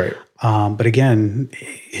food. Right. But again,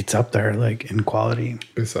 it's up there, like in quality.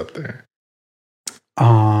 It's up there.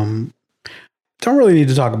 Don't really need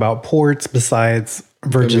to talk about ports besides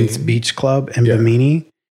Virgin's Beach Club and Bimini.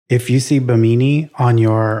 If you see Bimini on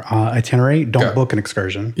your itinerary, don't book an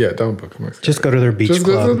excursion. Yeah, don't book an excursion. Just go to their beach club. Just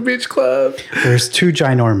go to the beach club. There's 2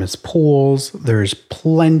 ginormous pools. There's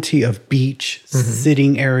plenty of beach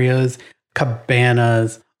sitting areas,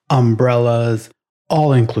 cabanas, umbrellas,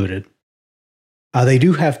 all included. They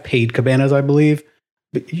do have paid cabanas, I believe.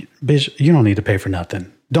 But bitch, you don't need to pay for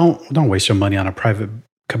nothing. Don't waste your money on a private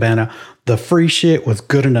cabana. The free shit was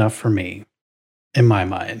good enough for me, in my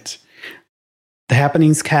mind. The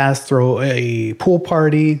Happenings cast throw a pool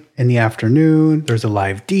party in the afternoon. There's a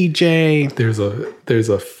live DJ. There's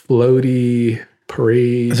a floaty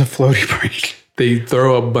parade. There's a floaty parade. They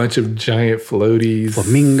throw a bunch of giant floaties,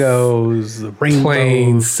 flamingos, rainbows,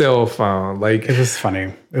 planes, cell phone. Like, it was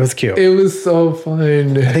funny. It was cute. it was so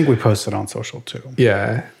fun. I think we posted on social too.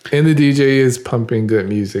 Yeah. And the DJ is pumping good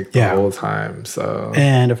music the whole time. So,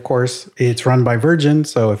 and of course, it's run by Virgin.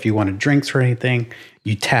 So if you wanted drinks or anything,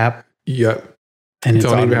 you tap. Yep. And you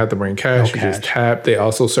don't even have to bring cash. No you just tap. They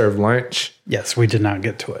also serve lunch. Yes, we did not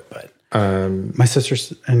get to it, but my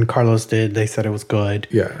sisters and Carlos did. They said it was good.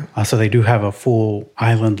 Yeah. So they do have a full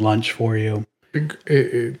island lunch for you.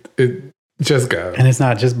 It just go. And it's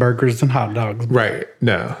not just burgers and hot dogs. Right.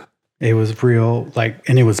 No. It was real,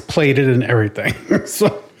 and it was plated and everything.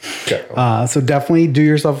 So definitely do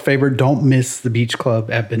yourself a favor. Don't miss the beach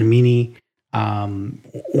club at Bimini.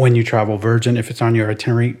 When you travel Virgin, if it's on your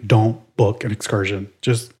itinerary, don't book an excursion.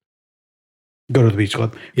 Just go to the beach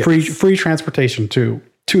club. Yes. Free transportation to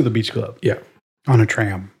the beach club. Yeah. On a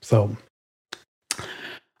tram. So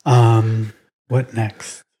what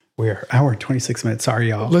next? We're hour and 26 minutes. Sorry,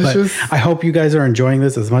 y'all. I hope you guys are enjoying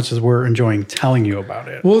this as much as we're enjoying telling you about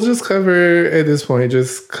it. We'll just cover, at this point,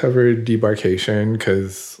 debarkation,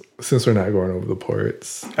 because since we're not going over the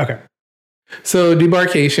ports. Okay. So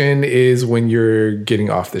debarkation is when you're getting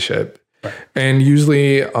off the ship. Right. And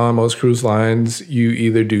usually on most cruise lines, you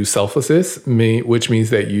either do self-assist, which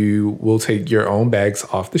means that you will take your own bags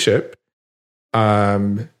off the ship.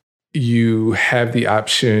 You have the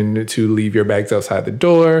option to leave your bags outside the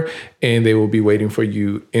door, and they will be waiting for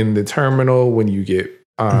you in the terminal when you get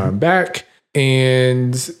back.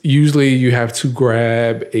 And usually you have to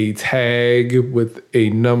grab a tag with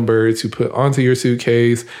a number to put onto your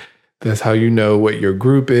suitcase. That's how you know what your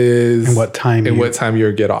group is and what time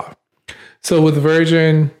you'll get off. So with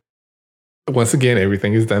Virgin, once again,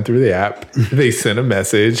 everything is done through the app. They send a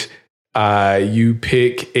message. You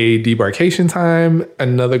pick a debarkation time.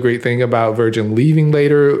 Another great thing about Virgin leaving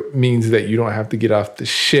later means that you don't have to get off the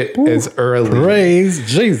ship as early. Praise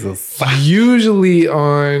Jesus. Usually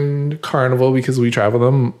on Carnival, because we travel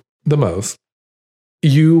them the most,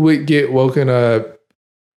 you would get woken up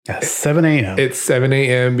at 7 a.m. It's 7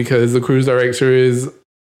 a.m. because the cruise director is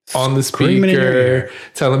on the speaker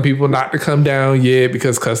telling people not to come down yet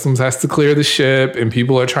because customs has to clear the ship and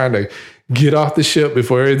people are trying to get off the ship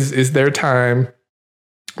before it's their time.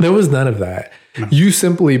 There was none of that. No. You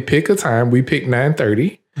simply pick a time. We picked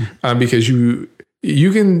 9:30 because you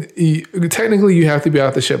can technically you have to be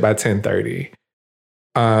off the ship by 10:30.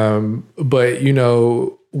 But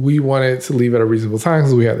we wanted to leave at a reasonable time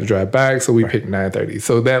because we had to drive back. So we picked 9:30.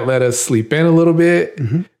 So that let us sleep in a little bit,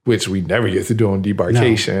 which we never get to do on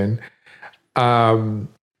debarkation. No.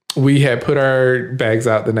 We had put our bags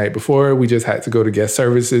out the night before. We just had to go to guest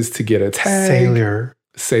services to get a tag.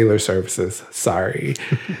 Sailor services. Sorry.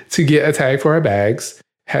 To get a tag for our bags.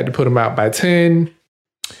 Had to put them out by 10.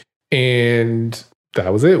 And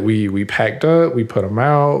that was it. We packed up. We put them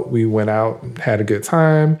out. We went out, had a good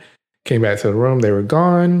time. Came back to the room. They were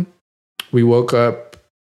gone. We woke up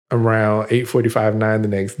around 8:45, 9 the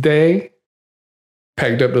next day.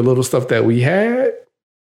 Packed up the little stuff that we had.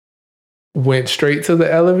 Went straight to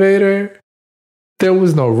the elevator. There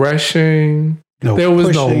was no rushing. There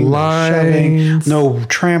was no lines. No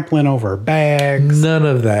trampling over bags. None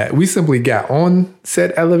of that. We simply got on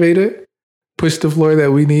said elevator, pushed the floor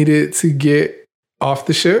that we needed to get off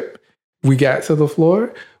the ship. We got to the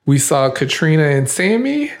floor. We saw Katrina and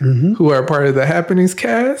Sammy, who are part of the Happenings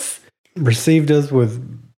cast. Received us with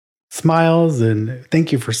smiles and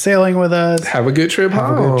thank you for sailing with us. Have a good trip home.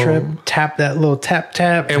 Have a good trip. Tap that little tap.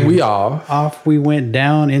 And we off we went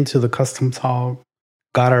down into the customs hall.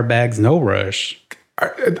 Got our bags, no rush.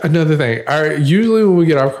 Another thing, usually when we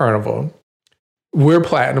get off Carnival, we're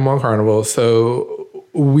platinum on Carnival. So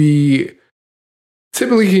we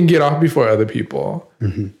typically can get off before other people.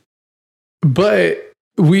 But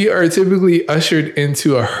we are typically ushered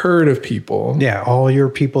into a herd of people. Yeah, all your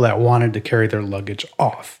people that wanted to carry their luggage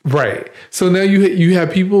off. Right. So now you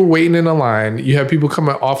have people waiting in a line. You have people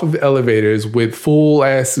coming off of elevators with full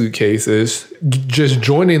ass suitcases, just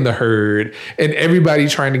joining the herd, and everybody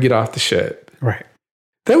trying to get off the ship. Right.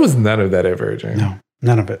 There was none of that at Virgin. No,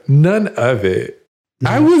 none of it. None of it.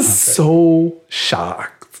 I was so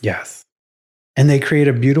shocked. Yes. And they create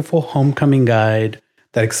a beautiful homecoming guide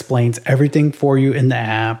that explains everything for you in the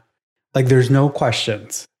app. Like there's no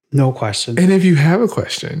questions. No questions. And if you have a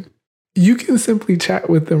question, you can simply chat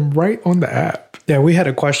with them right on the app. Yeah, we had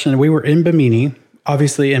a question. We were in Bimini.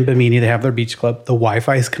 Obviously in Bimini, they have their beach club. The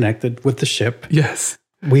Wi-Fi is connected with the ship. Yes.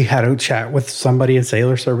 We had a chat with somebody in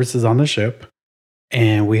Sailor Services on the ship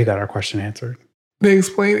and we got our question answered. They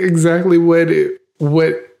explained exactly what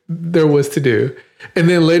there was to do. And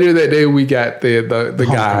then later that day, we got the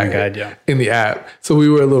guide in the app. So we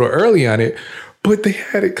were a little early on it, but they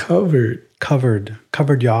had it covered. Covered,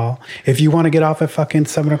 y'all. If you want to get off at fucking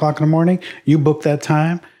 7 o'clock in the morning, you book that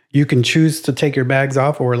time. You can choose to take your bags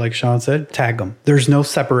off, or like Sean said, tag them. There's no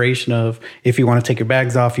separation of if you want to take your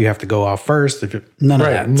bags off, you have to go off first. None of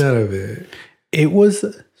that. None of it. It was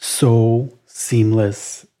so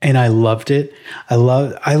seamless, and I loved it. I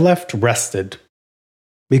left rested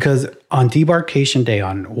because on debarkation day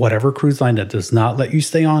on whatever cruise line that does not let you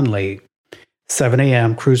stay on late, 7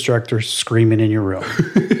 a.m. cruise director screaming in your room.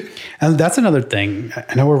 And that's another thing.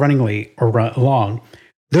 I know we're running late or long.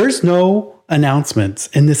 There's no announcements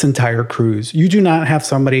in this entire cruise. You do not have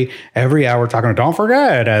somebody every hour talking, don't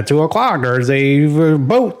forget at 2 o'clock, there's a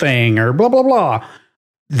boat thing or blah, blah, blah.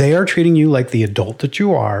 They are treating you like the adult that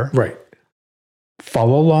you are. Right.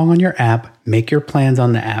 Follow along on your app. Make your plans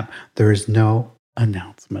on the app. There is no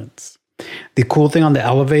announcements. The cool thing on the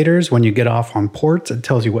elevators, when you get off on ports, it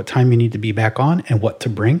tells you what time you need to be back on and what to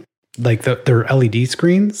bring. Like their LED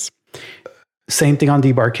screens. Same thing on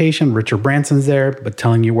debarkation. Richard Branson's there, but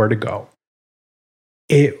telling you where to go.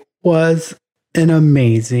 It was an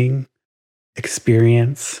amazing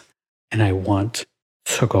experience, and I want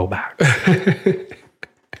to go back.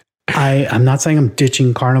 I'm not saying I'm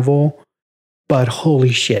ditching Carnival, but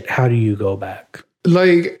holy shit, how do you go back?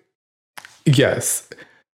 Like, yes,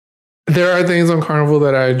 there are things on Carnival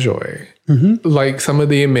that I enjoy. Mm-hmm. Like some of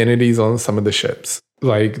the amenities on some of the ships,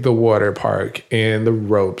 like the water park and the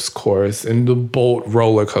ropes course and the boat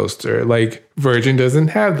roller coaster. Like Virgin doesn't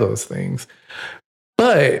have those things.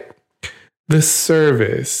 But the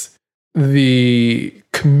service, the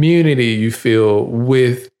community you feel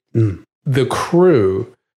with the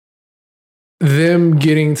crew, them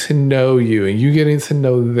getting to know you and you getting to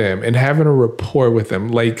know them and having a rapport with them,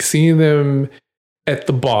 like seeing them at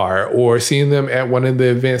the bar or seeing them at one of the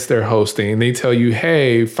events they're hosting. They tell you,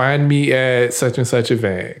 hey, find me at such and such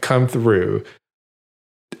event, come through.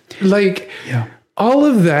 Like, all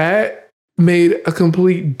of that made a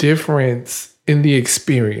complete difference in the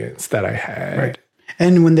experience that I had. Right.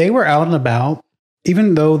 And when they were out and about,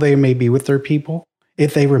 even though they may be with their people,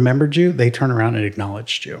 if they remembered you, they turn around and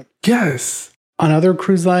acknowledged you. Yes. On other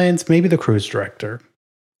cruise lines, maybe the cruise director.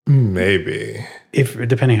 Maybe. If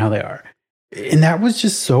depending how they are. And that was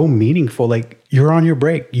just so meaningful. Like, you're on your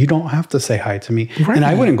break. You don't have to say hi to me. Right. And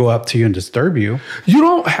I wouldn't go up to you and disturb you. You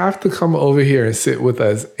don't have to come over here and sit with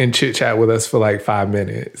us and chit chat with us for like 5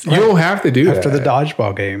 minutes. Right. You don't have to do that. After the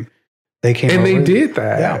dodgeball game, they came and over. They did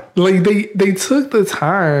that. Yeah. Like they took the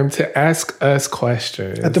time to ask us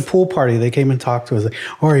questions. At the pool party, they came and talked to us. Like,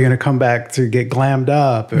 oh, are you going to come back to get glammed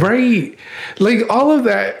up? Right. Like all of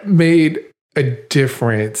that made a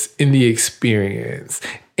difference in the experience.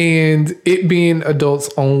 And it being adults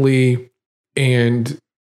only and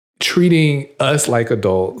treating us like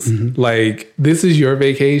adults, like this is your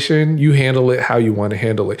vacation. You handle it how you want to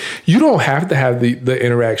handle it. You don't have to have the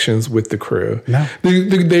interactions with the crew. No.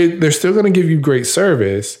 They're still going to give you great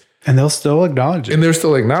service. And they'll still acknowledge you. And they'll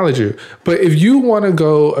still acknowledge you. But if you want to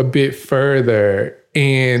go a bit further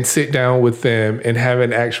and sit down with them and have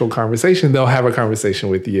an actual conversation, they'll have a conversation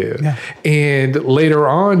with you. Yeah. And later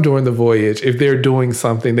on during the voyage, if they're doing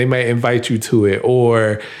something, they might invite you to it,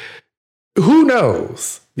 or who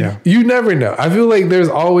knows? Yeah. You never know. I feel like there's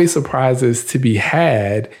always surprises to be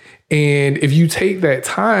had. And if you take that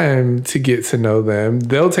time to get to know them,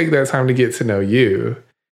 they'll take that time to get to know you.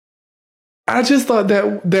 I just thought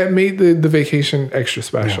that made the vacation extra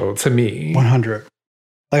special to me. 100.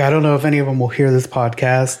 Like, I don't know if any of them will hear this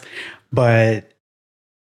podcast, but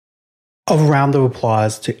a round of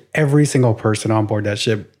applause to every single person on board that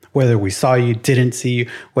ship, whether we saw you, didn't see you,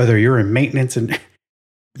 whether you're in maintenance, and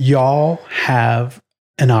y'all have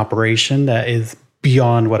an operation that is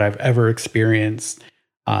beyond what I've ever experienced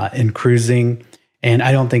in cruising. And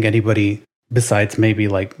I don't think anybody besides maybe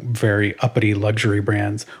like very uppity luxury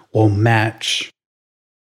brands will match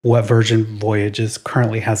what Virgin Voyages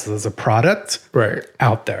currently has as a product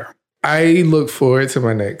out there. I look forward to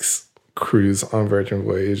my next cruise on Virgin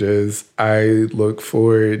Voyages. I look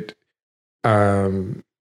forward to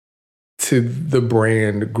the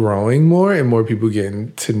brand growing more and more people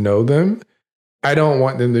getting to know them. I don't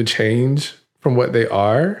want them to change from what they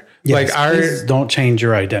are. Yes, please don't change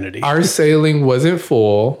your identity. Our sailing wasn't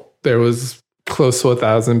full. There was close to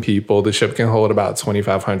 1,000 people. The ship can hold about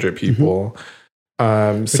 2,500 people.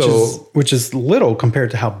 Which is little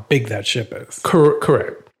compared to how big that ship is.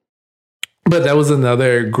 Correct. But that was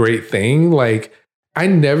another great thing. Like, I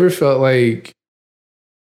never felt like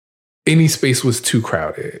any space was too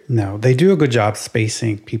crowded. No, they do a good job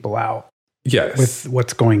spacing people out. Yes. with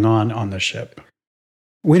what's going on the ship.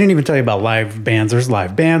 We didn't even tell you about live bands. There's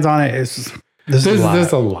live bands on it.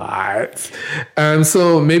 There's a lot.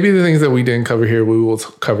 So maybe the things that we didn't cover here, we will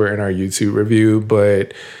cover in our YouTube review.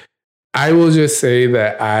 But I will just say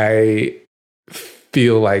that I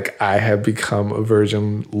feel like I have become a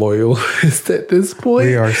Virgin loyalist at this point.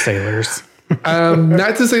 We are sailors.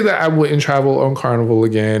 Not to say that I wouldn't travel on Carnival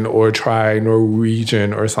again or try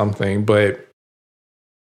Norwegian or something, but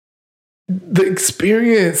the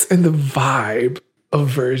experience and the vibe of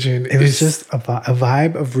Virgin, it was just a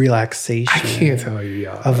vibe of relaxation. I can't tell you,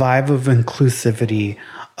 y'all. A vibe of inclusivity,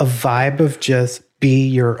 a vibe of just be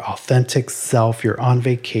your authentic self. You're on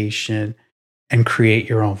vacation and create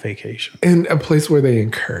your own vacation. In a place where they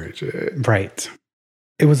encourage it. Right.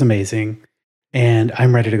 It was amazing. And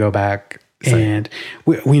I'm ready to go back. Same. And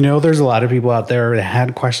we know there's a lot of people out there that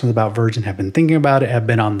had questions about Virgin, have been thinking about it, have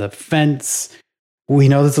been on the fence. We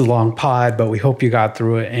know this is a long pod, but we hope you got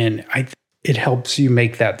through it. And it helps you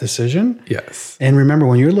make that decision. Yes. And remember,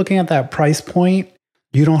 when you're looking at that price point,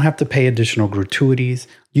 you don't have to pay additional gratuities.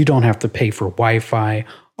 You don't have to pay for Wi-Fi.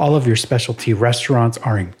 All of your specialty restaurants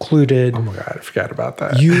are included. Oh my God, I forgot about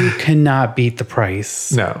that. You cannot beat the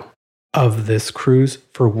price of this cruise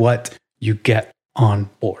for what you get on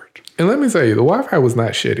board. And let me tell you, the Wi-Fi was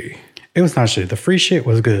not shitty. It was not shitty. The free shit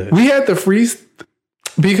was good. We had the free...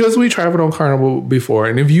 Because we traveled on Carnival before,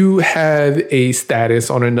 and if you had a status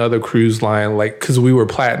on another cruise line, like because we were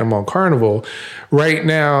platinum on Carnival, right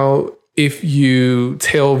now, if you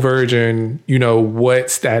tell Virgin,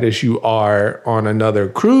 what status you are on another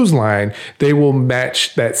cruise line, they will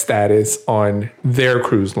match that status on their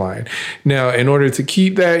cruise line. Now, in order to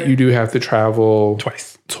keep that, you do have to travel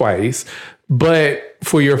twice. But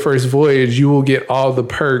for your first voyage, you will get all the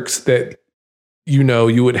perks that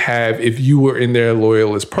you would have if you were in their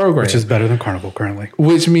loyalist program. Which is better than Carnival currently.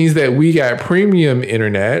 Which means that we got premium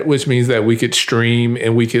internet, which means that we could stream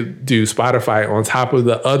and we could do Spotify on top of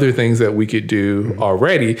the other things that we could do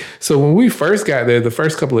already. So when we first got there, the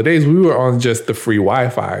first couple of days, we were on just the free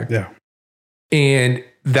Wi-Fi. Yeah. And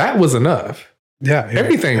that was enough. Yeah.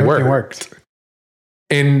 Everything worked.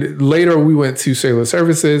 And later we went to Sailor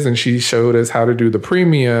Services and she showed us how to do the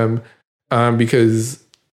premium because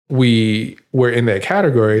we were in that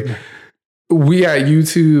category. We at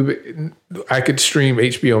YouTube, I could stream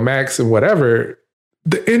HBO Max and whatever.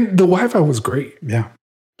 And the Wi-Fi was great. Yeah.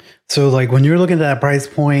 So like when you're looking at that price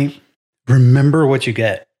point, remember what you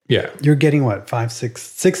get. Yeah. You're getting what?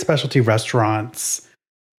 6 specialty restaurants,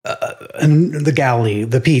 and the galley,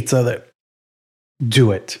 the pizza.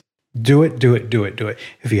 Do it. Do it.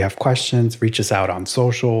 If you have questions, reach us out on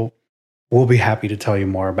social. We'll be happy to tell you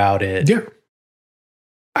more about it. Yeah.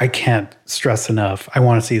 I can't stress enough. I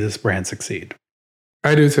want to see this brand succeed.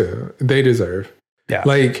 I do too. They deserve. Yeah.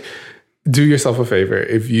 Like, do yourself a favor.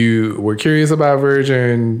 If you were curious about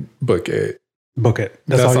Virgin, book it. Book it.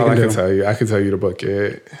 That's all I can tell you. I can tell you to book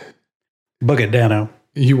it. Book it, Dano.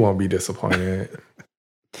 You won't be disappointed.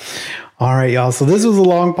 All right, y'all. So this was a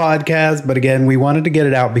long podcast, but again, we wanted to get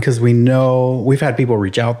it out because we know we've had people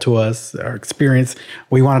reach out to us, our experience.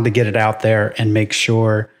 We wanted to get it out there and make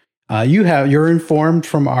sure you're informed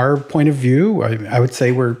from our point of view. I would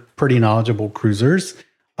say we're pretty knowledgeable cruisers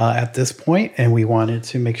at this point, and we wanted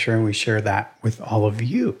to make sure we share that with all of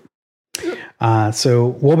you.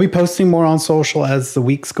 So we'll be posting more on social as the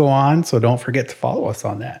weeks go on. So don't forget to follow us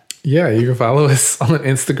on that. Yeah, you can follow us on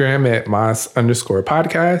Instagram at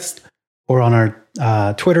Moss_podcast. Or on our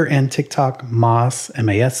Twitter and TikTok,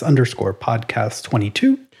 MAS_podcast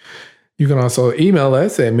 22. You can also email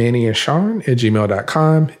us at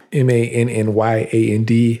mannyandsean@gmail.com,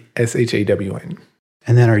 MANNYANDSHAWN.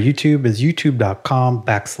 And then our YouTube is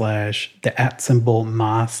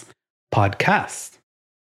youtube.com/Moss podcast.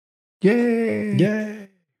 Yay. Yay.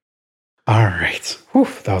 All right. Whew,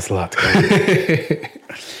 that was a lot to go.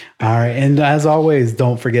 All right. And as always,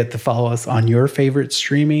 don't forget to follow us on your favorite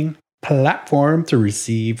streaming platform to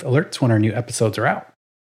receive alerts when our new episodes are out.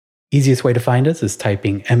 Easiest way to find us is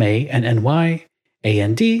typing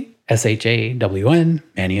MANNYANDSHAWN,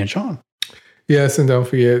 Manny and Sean. Yes, and don't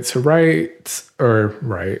forget to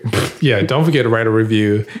don't forget to write a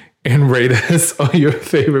review and rate us on your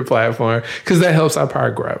favorite platform because that helps our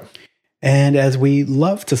pod grow. And as we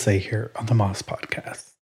love to say here on the Moss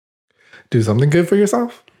Podcast, do something good for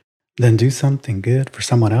yourself. Then do something good for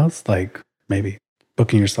someone else, like maybe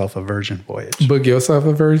booking yourself a Virgin voyage. Book yourself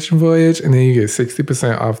a Virgin voyage, and then you get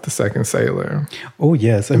 60% off the second sailor. Oh,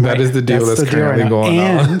 yes. And that is the deal that's currently going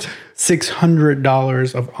on. And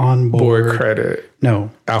 $600 of onboard credit. No.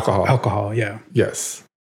 Alcohol, yeah. Yes.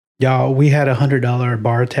 Y'all, we had $100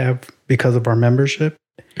 bar tab because of our membership,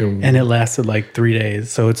 and it lasted like 3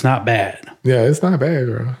 days. So it's not bad. Yeah, it's not bad,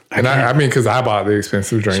 girl. And I mean, because I bought the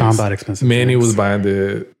expensive drinks. Sean bought expensive Manny drinks. was buying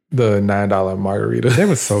the $9 margarita. They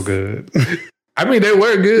were so good. I mean, they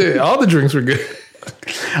were good. All the drinks were good.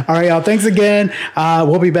 All right, y'all. Thanks again.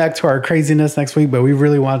 We'll be back to our craziness next week, but we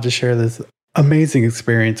really wanted to share this amazing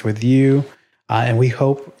experience with you. And we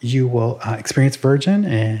hope you will experience Virgin.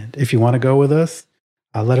 And if you want to go with us,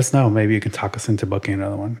 let us know. Maybe you can talk us into booking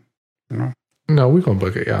another one. You know? No, we're going to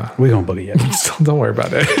book it, y'all. We're going to book it, yeah. So don't worry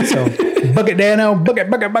about that. So, book it, Dano. Book it,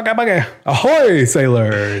 book it, book it, book it. Ahoy,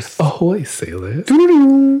 sailors. Ahoy, sailors.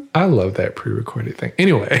 Doo-doo-doo. I love that pre-recorded thing.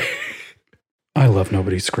 Anyway. I love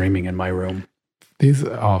nobody screaming in my room. These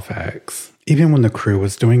are all facts. Even when the crew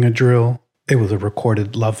was doing a drill, it was a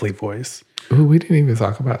recorded, lovely voice. Ooh, we didn't even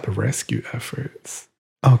talk about the rescue efforts.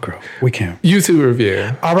 Oh, girl, we can't. YouTube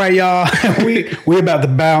review. All right, y'all. we about to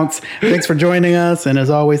bounce. Thanks for joining us. And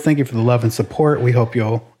as always, thank you for the love and support. We hope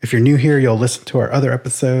if you're new here, you'll listen to our other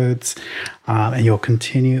episodes and you'll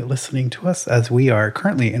continue listening to us as we are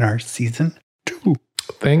currently in our season 2.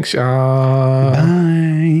 Thanks, y'all.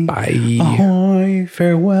 Bye. Bye. Ahoy,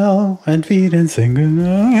 farewell, and feed and sing good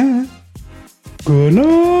night. Good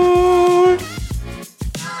night.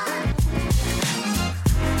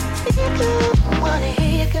 Wanna